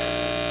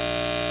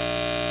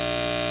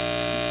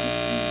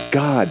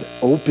 God,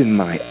 open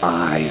my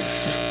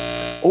eyes.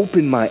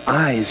 Open my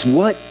eyes.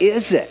 What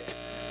is it,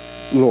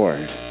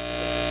 Lord?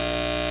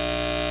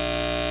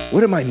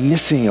 What am I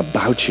missing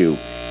about you?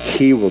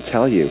 He will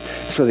tell you.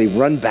 So they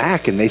run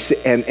back and they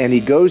say, and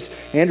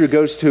Andrew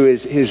goes to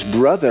his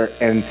brother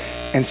and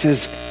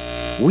says,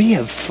 we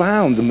have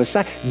found the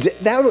Messiah.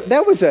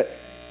 That was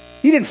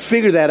he didn't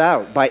figure that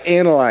out by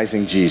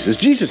analyzing Jesus.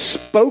 Jesus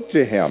spoke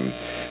to him,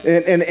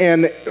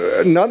 and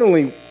not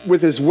only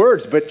with his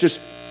words, but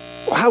just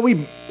how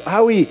he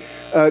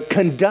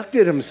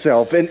conducted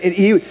himself, and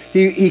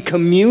he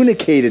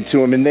communicated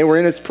to him, and they were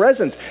in his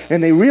presence,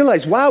 and they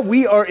realized, wow,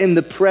 we are in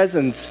the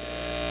presence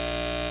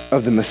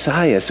of the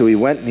Messiah. So he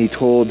went and he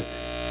told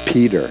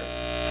Peter.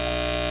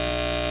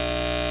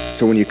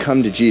 So when you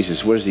come to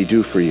Jesus, what does he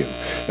do for you?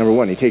 Number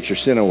one, he takes your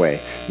sin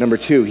away. Number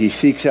two, he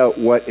seeks out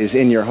what is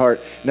in your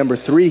heart. Number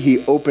three,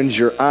 he opens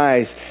your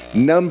eyes.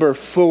 Number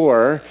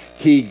four,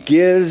 he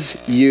gives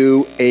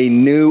you a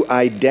new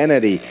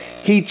identity.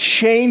 He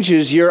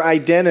changes your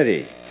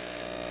identity.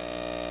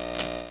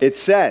 It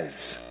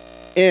says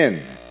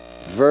in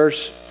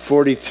verse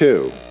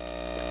 42,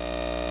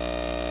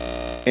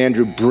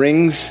 Andrew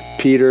brings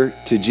Peter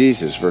to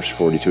Jesus, verse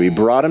 42. He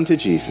brought him to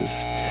Jesus.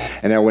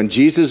 And now when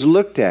Jesus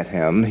looked at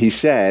him, he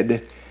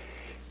said,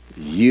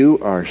 you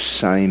are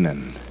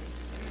Simon,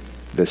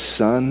 the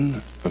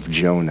son of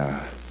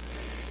Jonah.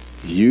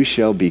 You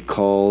shall be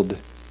called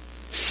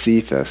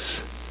Cephas,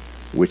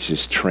 which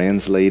is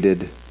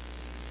translated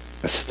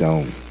a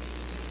stone.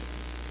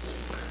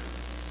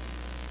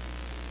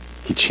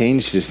 He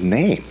changed his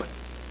name.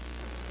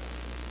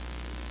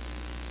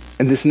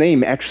 And this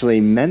name actually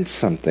meant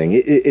something.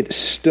 It's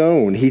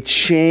stone. He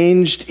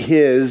changed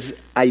his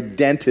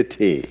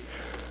identity.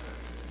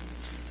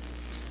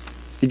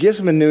 He gives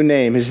him a new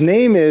name. His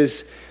name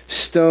is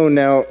Stone.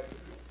 Now,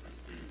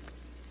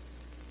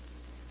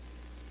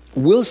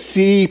 we'll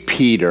see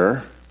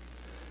Peter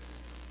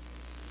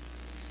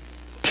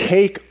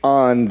take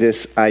on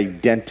this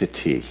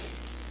identity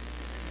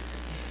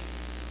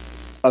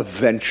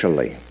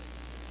eventually.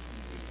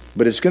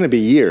 but it's going to be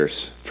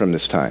years from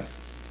this time.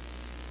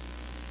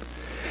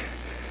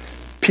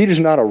 Peter's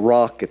not a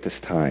rock at this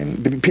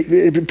time.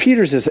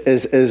 Peter's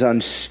as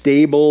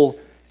unstable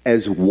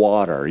as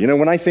water. You know,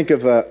 when I think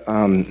of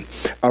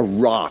a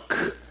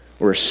rock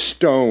or a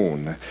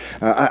stone,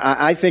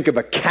 I think of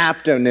a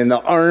captain in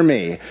the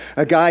army,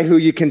 a guy who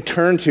you can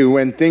turn to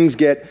when things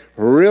get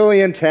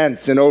really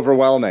intense and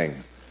overwhelming.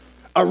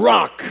 A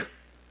rock.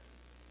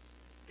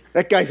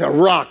 That guy's a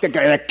rock.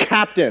 That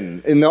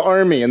captain in the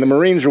army, in the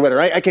Marines or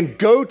whatever. I can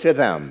go to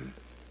them.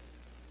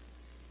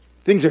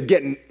 Things are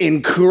getting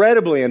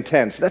incredibly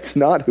intense. That's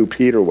not who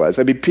Peter was.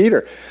 I mean,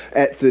 Peter,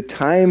 at the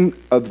time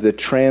of the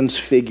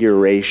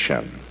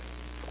Transfiguration,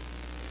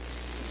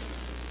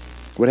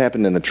 what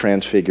happened in the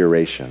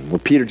Transfiguration? Well,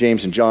 Peter,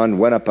 James, and John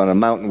went up on a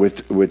mountain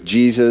with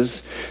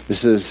Jesus.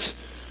 This is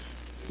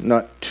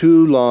not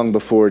too long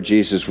before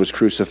Jesus was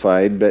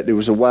crucified, but it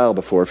was a while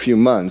before, a few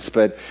months,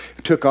 but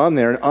took on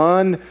there.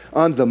 And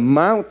on the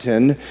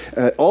mountain,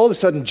 all of a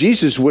sudden,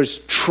 Jesus was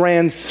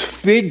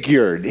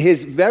transfigured.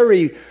 His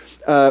very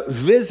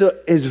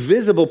his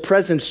visible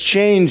presence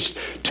changed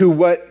to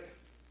what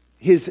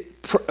his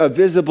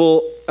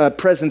visible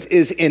presence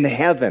is in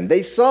heaven.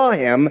 They saw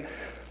him,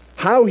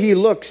 how he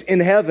looks in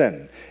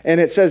heaven.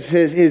 And it says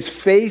his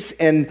face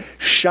and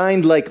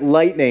shined like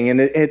lightning,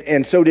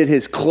 and so did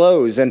his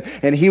clothes. And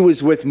he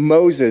was with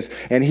Moses,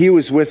 and he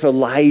was with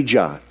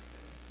Elijah.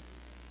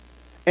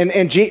 And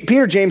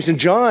Peter, James, and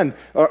John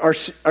are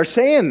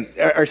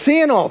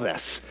seeing all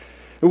this.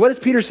 And what does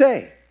Peter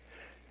say?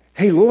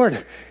 Hey,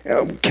 Lord,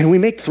 can we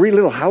make 3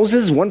 little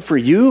houses, one for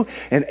you,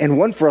 and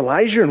one for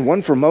Elijah, and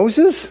one for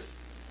Moses?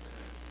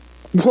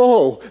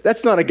 Whoa,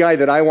 that's not a guy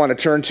that I want to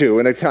turn to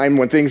in a time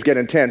when things get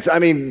intense. I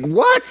mean,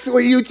 what are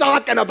you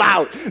talking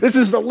about? This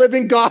is the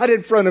living God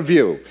in front of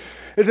you.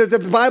 The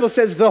Bible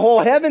says the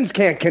whole heavens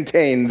can't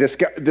contain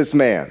this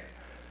man.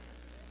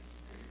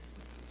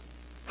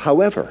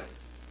 However,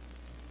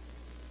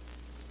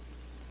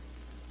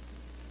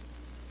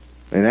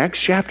 in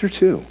Acts chapter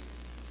 2,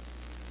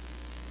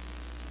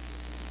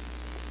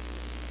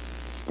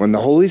 when the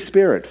Holy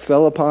Spirit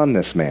fell upon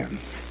this man,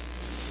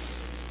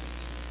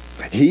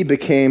 he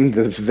became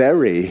the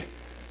very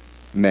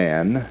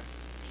man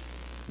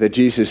that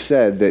Jesus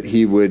said that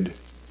he would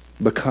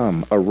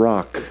become, a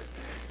rock.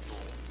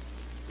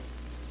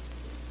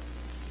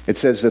 It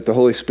says that the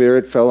Holy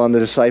Spirit fell on the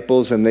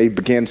disciples and they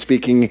began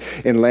speaking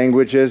in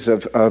languages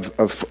of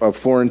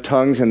foreign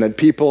tongues, and then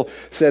people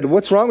said,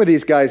 what's wrong with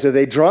these guys? Are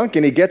they drunk?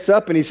 And he gets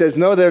up and he says,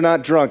 no, they're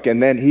not drunk.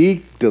 And then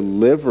he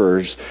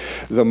delivers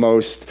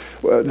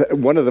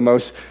one of the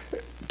most,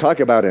 talk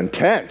about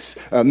intense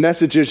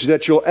messages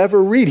that you'll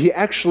ever read. He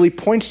actually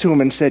points to him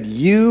and said,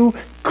 you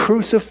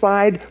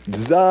crucified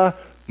the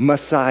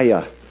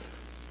Messiah.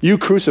 You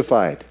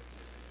crucified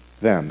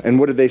them. And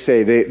what did they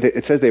say?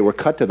 It says they were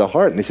cut to the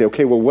heart. And they say,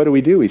 okay, well, what do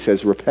we do? He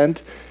says,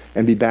 repent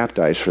and be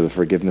baptized for the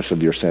forgiveness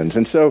of your sins.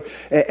 And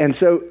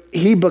so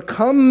he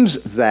becomes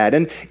that.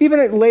 And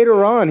even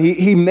later on,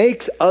 he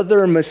makes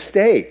other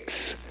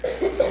mistakes.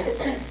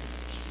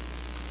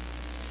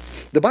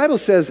 The Bible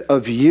says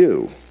of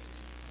you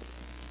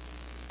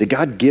that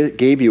God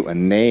gave you a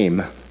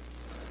name.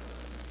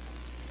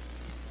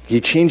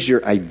 He changed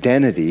your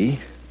identity.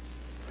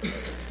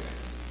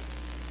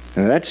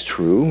 And that's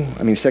true.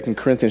 I mean, 2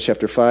 Corinthians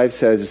chapter 5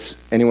 says,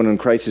 anyone in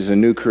Christ is a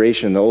new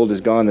creation. The old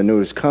is gone, the new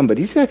has come. But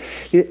he's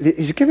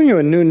giving you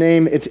a new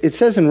name. It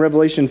says in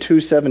Revelation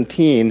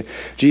 2:17,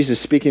 Jesus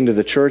speaking to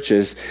the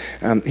churches,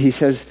 he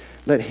says,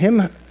 let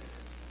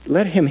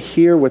him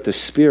hear what the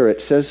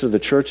Spirit says to the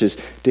churches.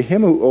 To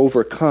him who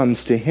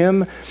overcomes, to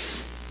him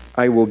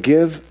I will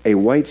give a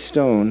white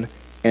stone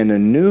and a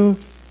new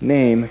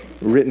name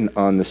written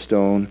on the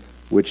stone,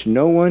 which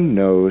no one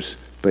knows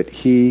but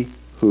he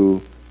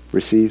who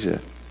receives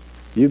it.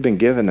 You've been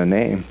given a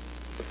name,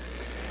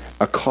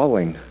 a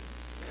calling,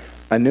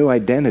 a new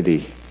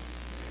identity.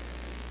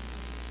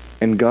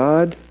 And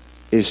God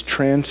is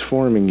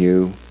transforming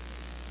you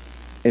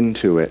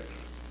into it.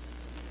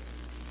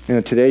 You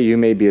know, today you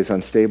may be as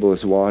unstable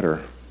as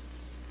water.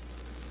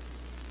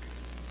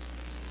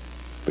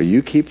 But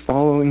you keep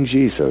following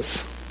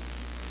Jesus.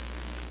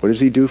 What does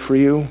he do for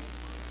you?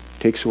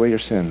 Takes away your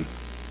sin.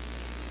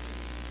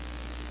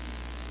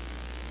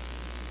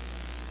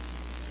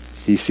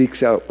 He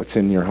seeks out what's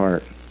in your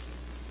heart.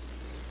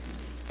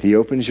 He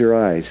opens your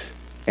eyes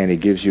and he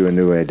gives you a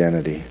new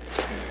identity.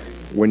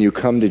 When you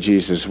come to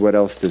Jesus, what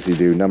else does he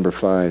do? Number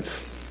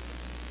 5.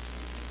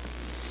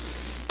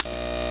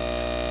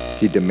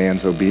 He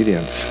demands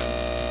obedience.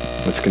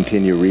 Let's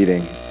continue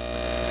reading.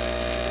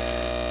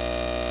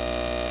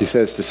 He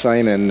says to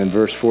Simon in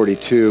verse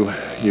 42,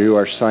 you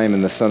are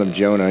Simon, the son of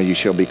Jonah. You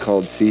shall be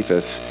called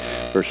Cephas.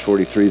 Verse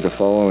 43, the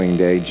following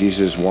day,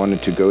 Jesus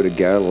wanted to go to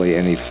Galilee,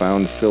 and he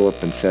found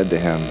Philip and said to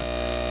him,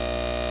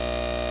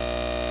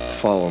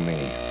 follow me.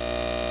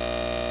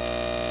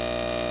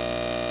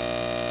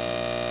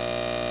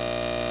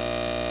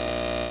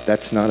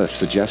 That's not a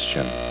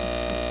suggestion.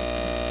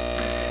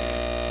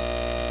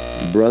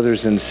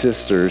 Brothers and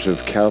sisters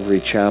of Calvary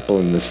Chapel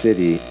in the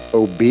city,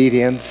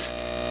 obedience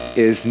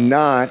is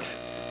not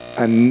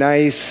a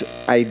nice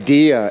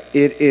idea.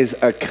 It is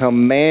a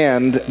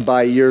command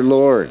by your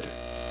Lord.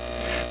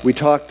 We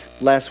talked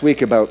last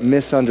week about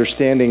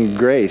misunderstanding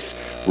grace.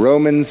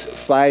 Romans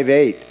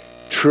 5:8,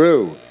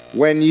 true.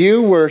 When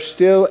you were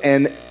still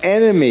an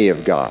enemy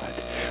of God,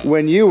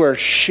 when you were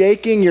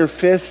shaking your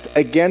fist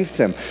against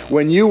him,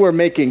 when you were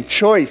making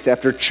choice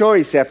after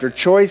choice after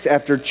choice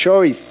after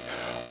choice,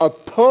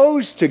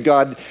 opposed to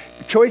God,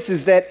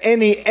 choices that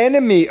any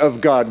enemy of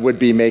God would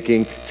be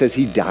making, says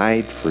he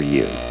died for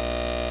you.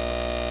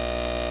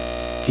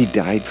 He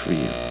died for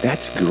you.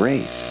 That's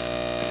grace.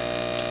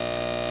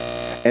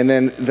 And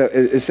then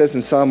it says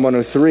in Psalm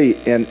 103,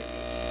 and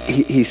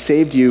he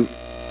saved you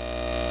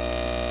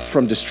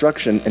from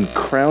destruction and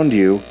crowned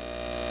you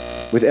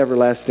with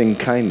everlasting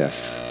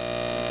kindness.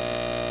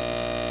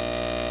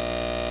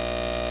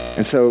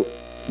 And so,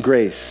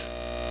 grace,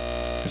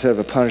 instead of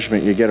a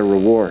punishment, you get a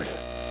reward.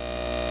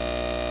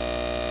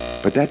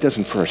 But that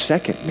doesn't for a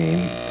second mean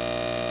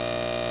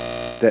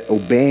that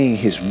obeying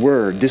his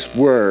word, this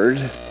word,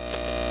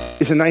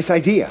 is a nice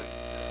idea.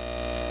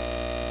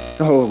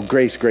 Oh,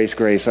 grace, grace,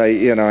 grace. I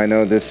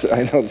know this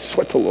is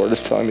what the Lord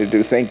is telling me to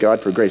do. Thank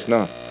God for grace.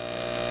 No.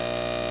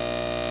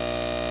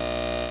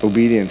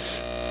 Obedience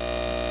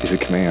is a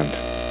command.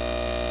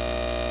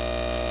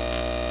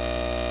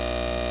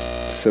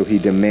 So he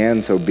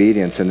demands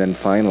obedience. And then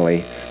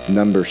finally,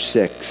 number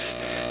 6,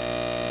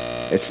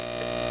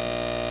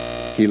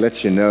 he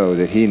lets you know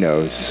that he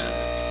knows.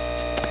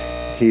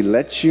 He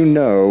lets you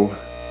know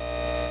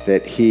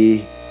that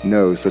he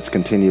knows. Let's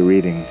continue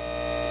reading.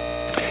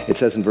 It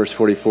says in verse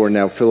 44,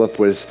 now Philip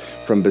was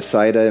from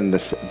Bethsaida in the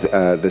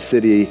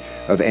city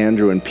of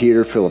Andrew and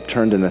Peter. Philip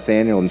turned to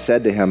Nathanael and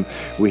said to him,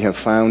 we have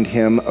found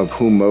him of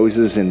whom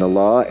Moses in the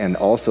law and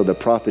also the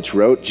prophets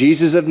wrote,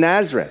 Jesus of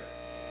Nazareth,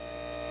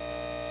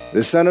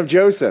 the son of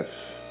Joseph.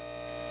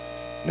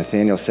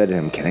 Nathanael said to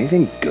him, can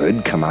anything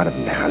good come out of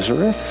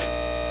Nazareth?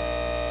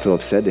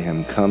 Philip said to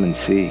him, come and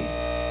see.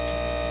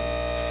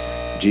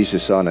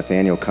 Jesus saw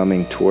Nathanael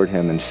coming toward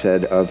him and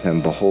said of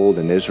him, behold,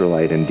 an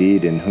Israelite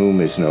indeed, in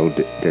whom is no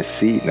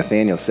deceit.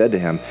 Nathanael said to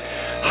him,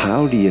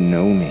 how do you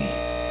know me?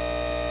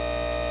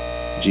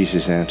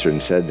 Jesus answered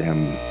and said to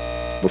him,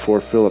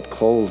 before Philip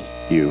called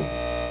you,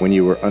 when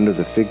you were under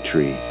the fig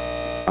tree,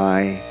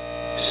 I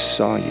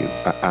saw you.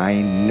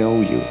 I know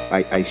you.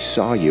 I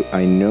saw you.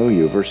 I know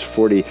you. Verse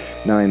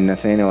 49,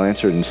 Nathanael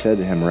answered and said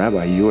to him,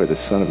 Rabbi, you are the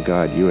Son of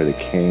God. You are the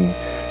King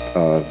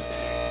of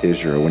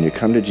Israel. When you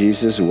come to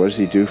Jesus, what does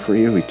he do for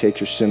you? He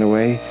takes your sin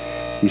away.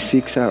 He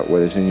seeks out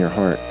what is in your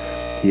heart.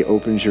 He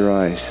opens your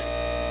eyes.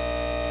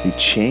 He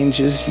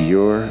changes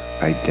your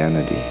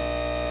identity.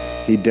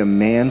 He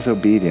demands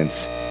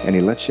obedience, and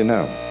he lets you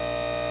know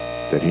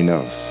that he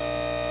knows.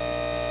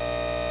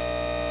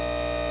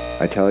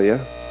 I tell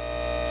you,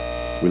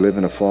 we live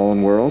in a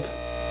fallen world.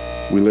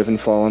 We live in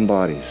fallen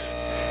bodies.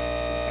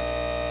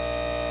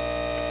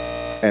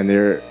 And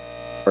there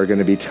are going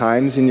to be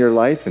times in your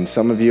life, and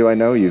some of you I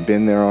know you've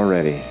been there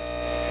already,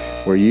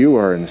 where you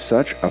are in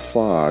such a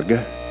fog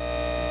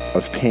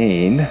of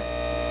pain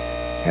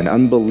and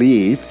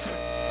unbelief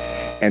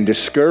and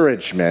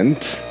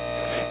discouragement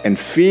and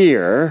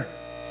fear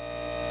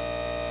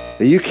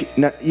that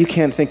you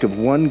can't think of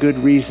one good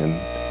reason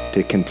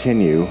to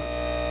continue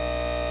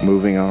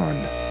moving on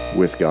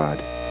with God.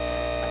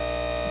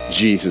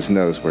 Jesus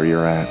knows where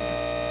you're at.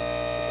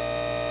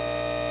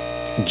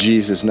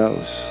 Jesus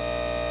knows.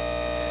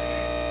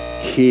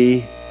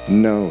 He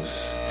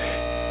knows.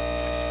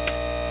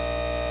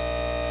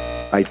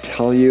 I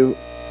tell you,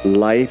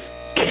 life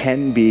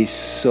can be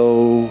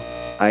so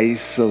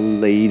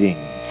isolating.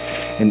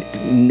 And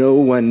no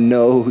one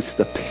knows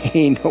the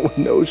pain. No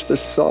one knows the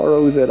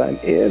sorrow that I'm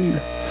in.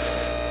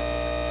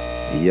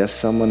 Yes,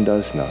 someone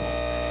does know.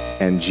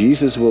 And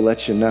Jesus will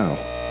let you know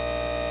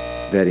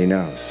that he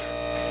knows.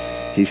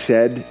 He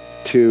said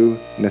to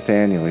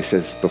Nathanael, he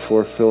says,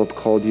 before Philip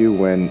called you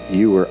when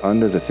you were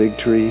under the fig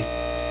tree,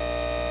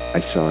 I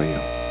saw you.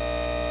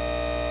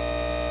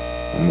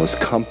 The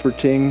most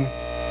comforting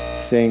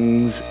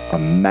things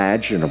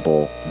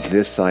imaginable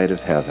this side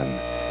of heaven,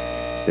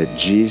 that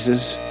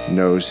Jesus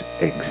knows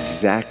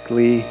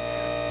exactly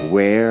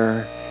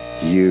where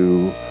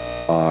you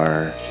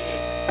are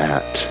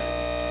at.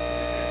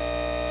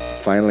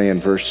 Finally, in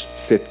verse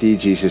 50,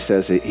 Jesus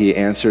says that he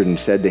answered and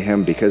said to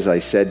him, because I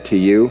said to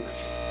you,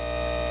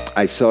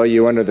 I saw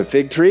you under the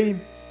fig tree,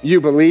 you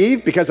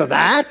believe because of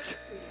that?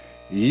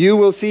 You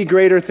will see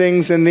greater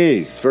things than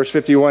these. Verse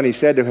 51, he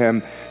said to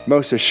him,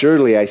 most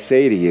assuredly I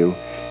say to you,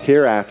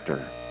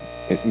 hereafter,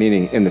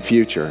 meaning in the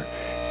future,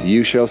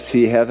 you shall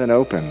see heaven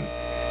open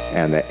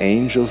and the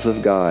angels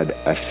of God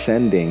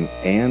ascending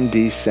and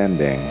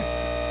descending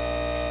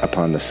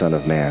upon the Son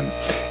of Man.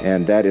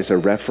 And that is a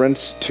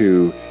reference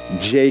to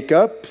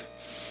Jacob.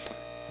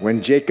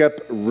 When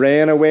Jacob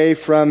ran away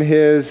from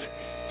his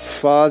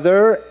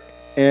father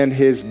and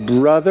his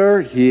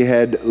brother, he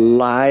had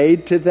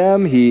lied to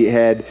them. He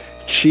had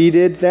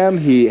cheated them.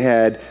 He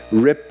had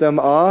ripped them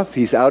off.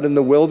 He's out in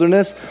the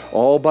wilderness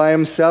all by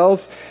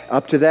himself.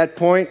 Up to that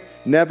point,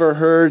 never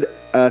heard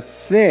a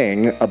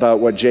thing about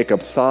what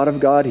Jacob thought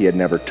of God. He had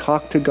never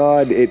talked to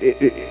God.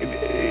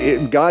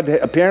 God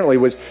apparently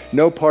was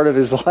no part of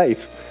his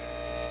life.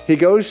 He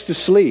goes to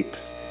sleep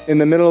in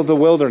the middle of the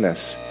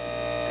wilderness.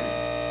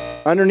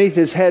 Underneath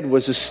his head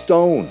was a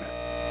stone.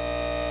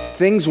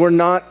 Things were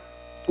not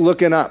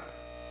looking up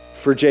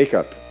for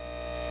Jacob.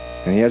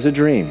 And he has a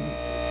dream.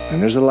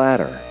 And there's a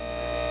ladder.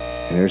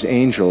 And there's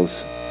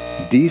angels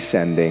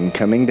descending,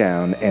 coming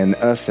down, and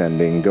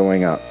ascending,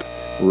 going up,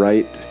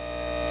 right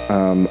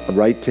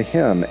to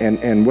him.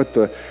 And what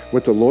the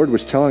Lord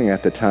was telling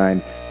at the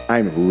time,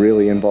 I'm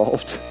really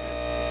involved.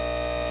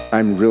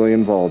 I'm really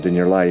involved in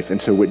your life.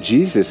 And so what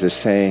Jesus is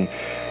saying,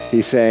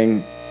 he's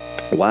saying,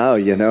 wow,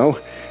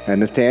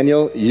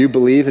 Nathaniel, you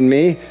believe in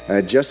me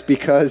just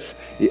because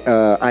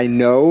I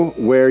know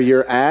where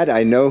you're at.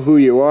 I know who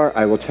you are.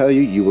 I will tell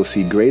you, you will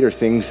see greater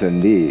things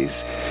than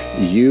these.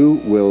 You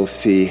will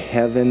see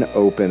heaven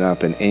open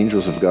up and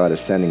angels of God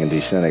ascending and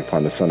descending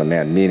upon the Son of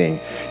Man, meaning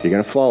you're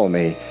going to follow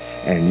me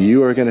and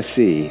you are going to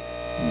see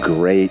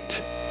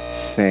great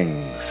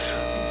things.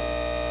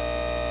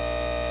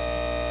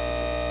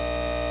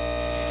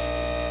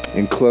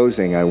 In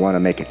closing, I want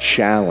to make a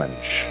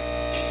challenge.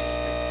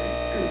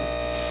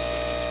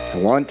 I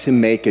want to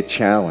make a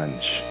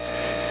challenge.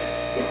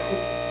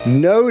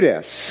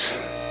 Notice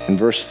in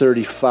verse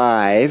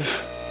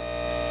 35,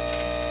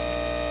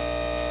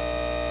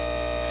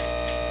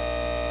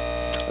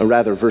 or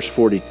rather verse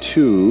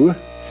 42,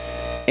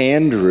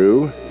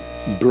 Andrew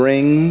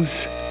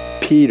brings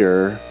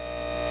Peter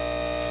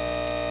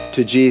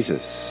to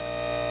Jesus.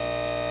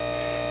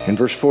 In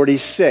verse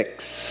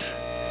 46,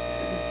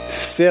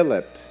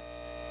 Philip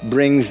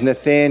brings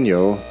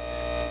Nathanael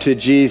to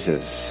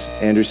Jesus.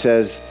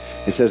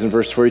 It says in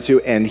verse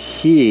 42, and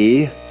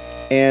he,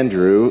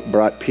 Andrew,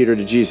 brought Peter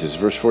to Jesus.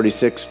 Verse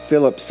 46,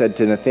 Philip said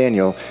to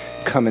Nathanael,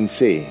 come and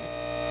see.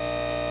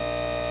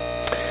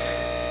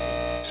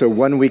 So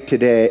 1 week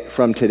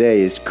from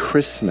today is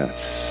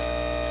Christmas.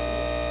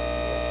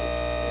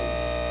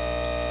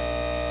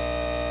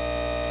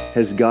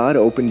 Has God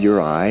opened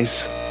your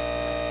eyes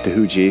to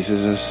who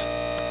Jesus is?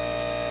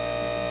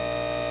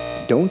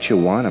 Don't you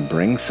want to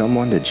bring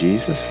someone to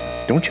Jesus?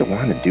 Don't you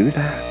want to do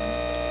that?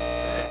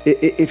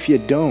 If you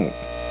don't,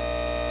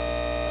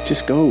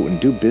 just go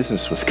and do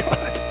business with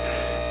God.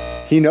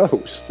 He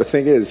knows. The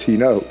thing is, he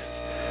knows.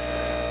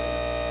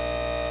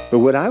 But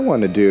what I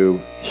want to do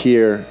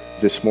here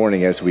this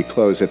morning as we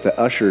close, if the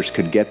ushers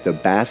could get the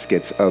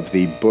baskets of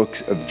the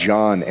books of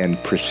John and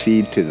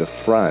proceed to the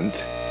front.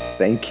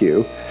 Thank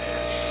you.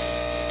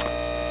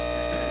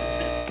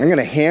 We're going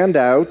to hand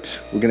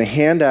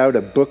out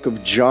a book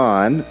of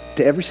John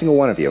to every single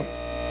one of you.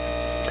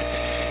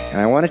 And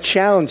I want to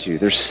challenge you.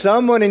 There's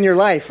someone in your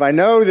life, I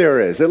know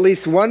there is, at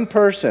least one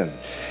person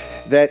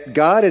that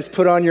God has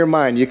put on your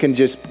mind. You can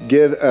just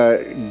give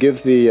the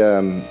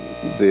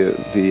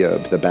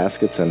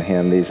baskets and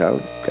hand these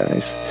out,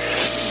 guys.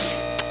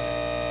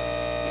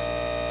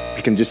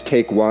 You can just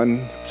take one.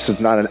 This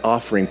is not an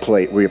offering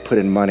plate where you put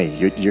in money.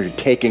 You're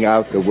taking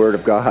out the Word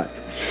of God.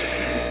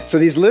 So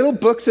these little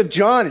books of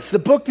John, it's the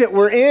book that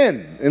we're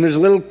in, and there's a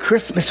little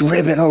Christmas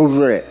ribbon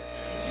over it.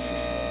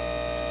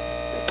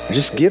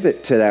 Just give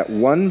it to that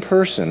one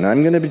person. I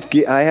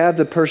have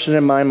the person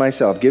in mind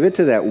myself. Give it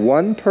to that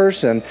one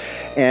person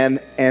and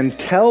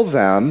tell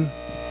them,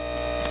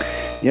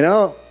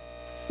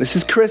 this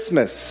is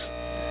Christmas.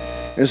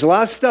 There's a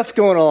lot of stuff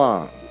going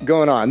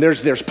on.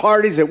 There's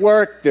parties at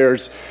work.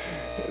 There's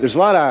a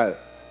lot of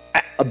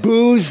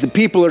booze that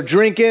people are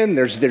drinking.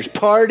 There's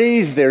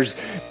parties. There's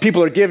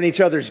people are giving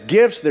each other's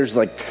gifts. There's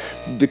like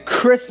the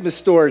Christmas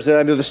stores.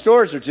 The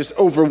stores are just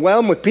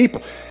overwhelmed with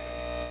people.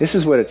 This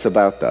is what it's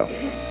about, though.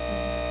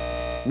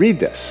 Read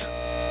this.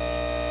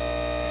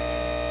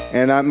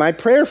 And my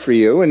prayer for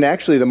you, and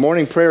actually the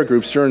morning prayer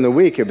groups during the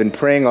week have been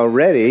praying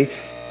already,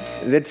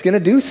 that's going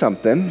to do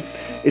something.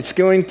 It's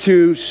going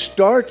to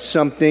start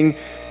something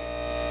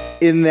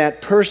in that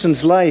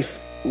person's life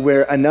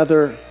where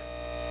another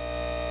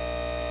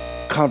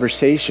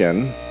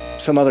conversation,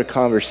 some other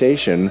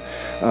conversation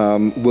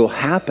will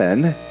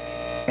happen,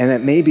 and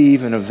that maybe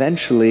even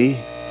eventually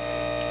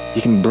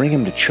you can bring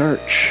him to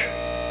church.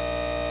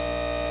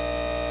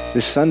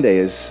 This Sunday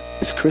is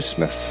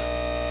Christmas.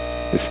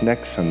 This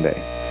next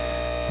Sunday.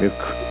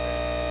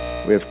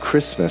 We have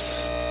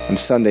Christmas on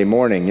Sunday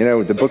morning.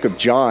 The book of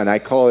John, I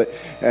call it,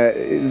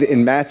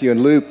 in Matthew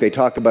and Luke, they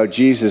talk about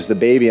Jesus, the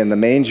baby in the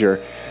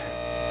manger.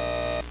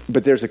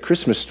 But there's a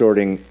Christmas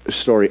story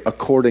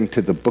according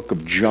to the book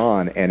of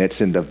John, and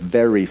it's in the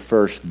very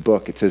first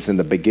book. It says it's in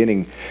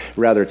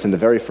the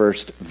very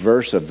first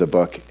verse of the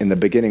book, in the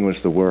beginning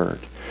was the Word.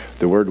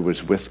 The Word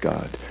was with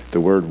God. The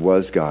Word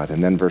was God.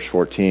 And then verse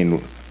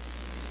 14,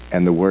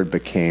 and the Word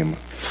became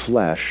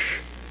flesh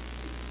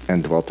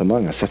and dwelt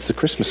among us. That's the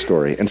Christmas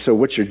story. And so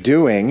what you're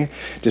doing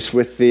just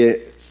with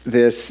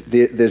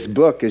this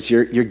book is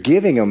you're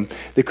giving them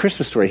the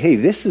Christmas story. Hey,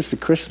 this is the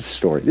Christmas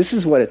story. This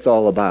is what it's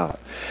all about.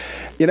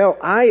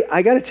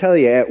 I got to tell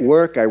you, at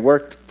work, I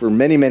worked for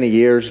many, many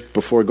years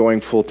before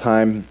going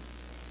full-time.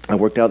 I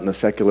worked out in the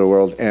secular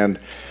world, and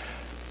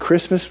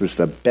Christmas was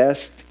the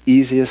best,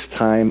 easiest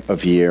time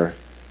of year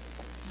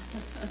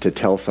to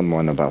tell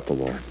someone about the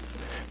Lord.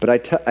 But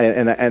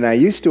I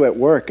used to at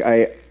work,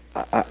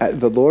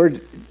 the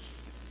Lord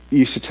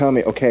used to tell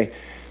me, okay,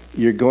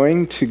 you're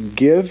going to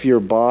give your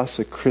boss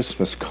a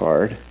Christmas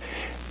card,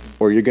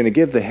 or you're going to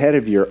give the head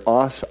of your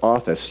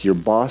office, your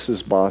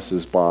boss's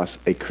boss's boss,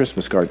 a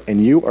Christmas card,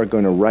 and you are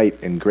going to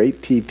write in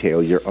great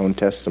detail your own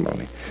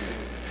testimony.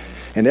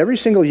 And every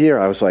single year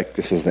I was like,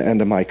 this is the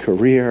end of my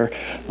career.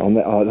 I'm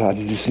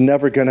just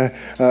never going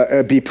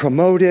to be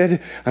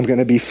promoted. I'm going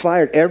to be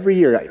fired. Every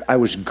year I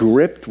was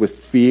gripped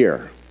with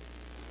fear.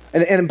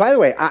 And by the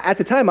way, at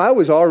the time I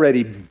was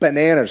already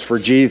bananas for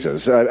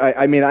Jesus.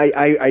 I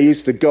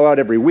used to go out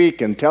every week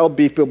and tell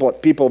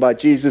people about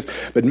Jesus.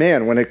 But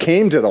man, when it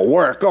came to the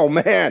work, oh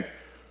man.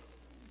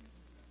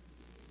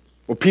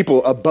 Well,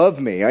 people above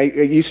me, I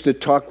used to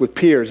talk with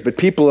peers, but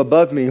people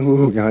above me,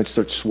 I'd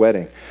start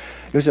sweating.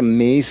 It was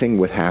amazing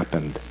what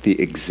happened.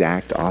 The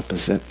exact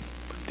opposite.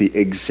 The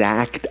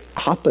exact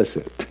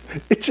opposite.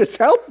 It just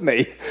helped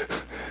me.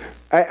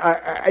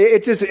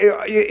 It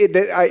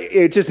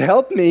just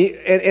helped me,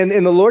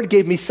 and the Lord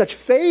gave me such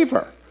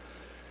favor.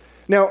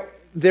 Now,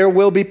 there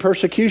will be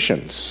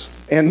persecutions,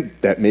 and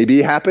that may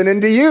be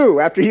happening to you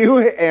after you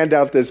hand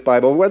out this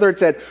Bible, whether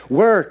it's at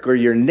work or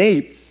your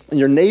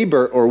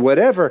neighbor or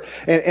whatever.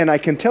 And I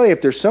can tell you,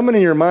 if there's someone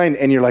in your mind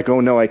and you're like, oh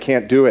no, I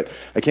can't do it.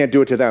 I can't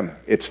do it to them.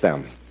 It's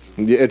them.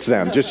 It's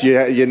them. Just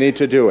you need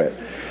to do it.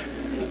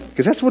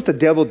 Because that's what the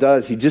devil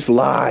does. He just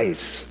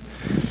lies.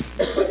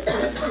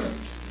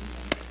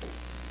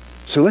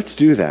 So let's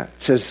do that.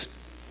 It says,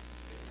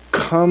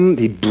 come,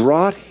 he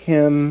brought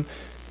him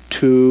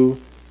to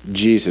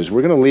Jesus.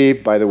 We're going to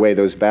leave, by the way,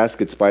 those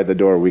baskets by the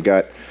door. We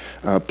got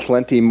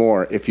plenty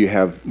more. If you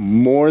have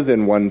more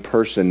than one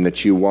person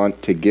that you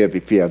want to give,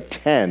 if you have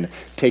 10,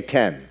 take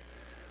 10.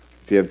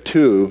 If you have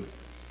 2,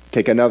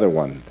 take another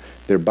one.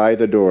 They're by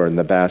the door in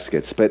the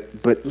baskets. But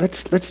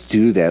let's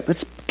do that.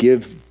 Let's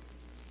give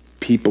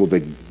people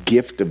the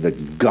gift of the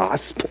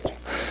gospel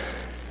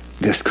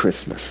this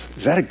Christmas.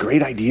 Is that a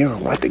great idea or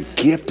what? The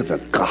gift of the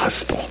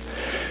gospel.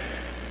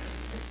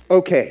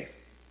 Okay,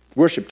 worship.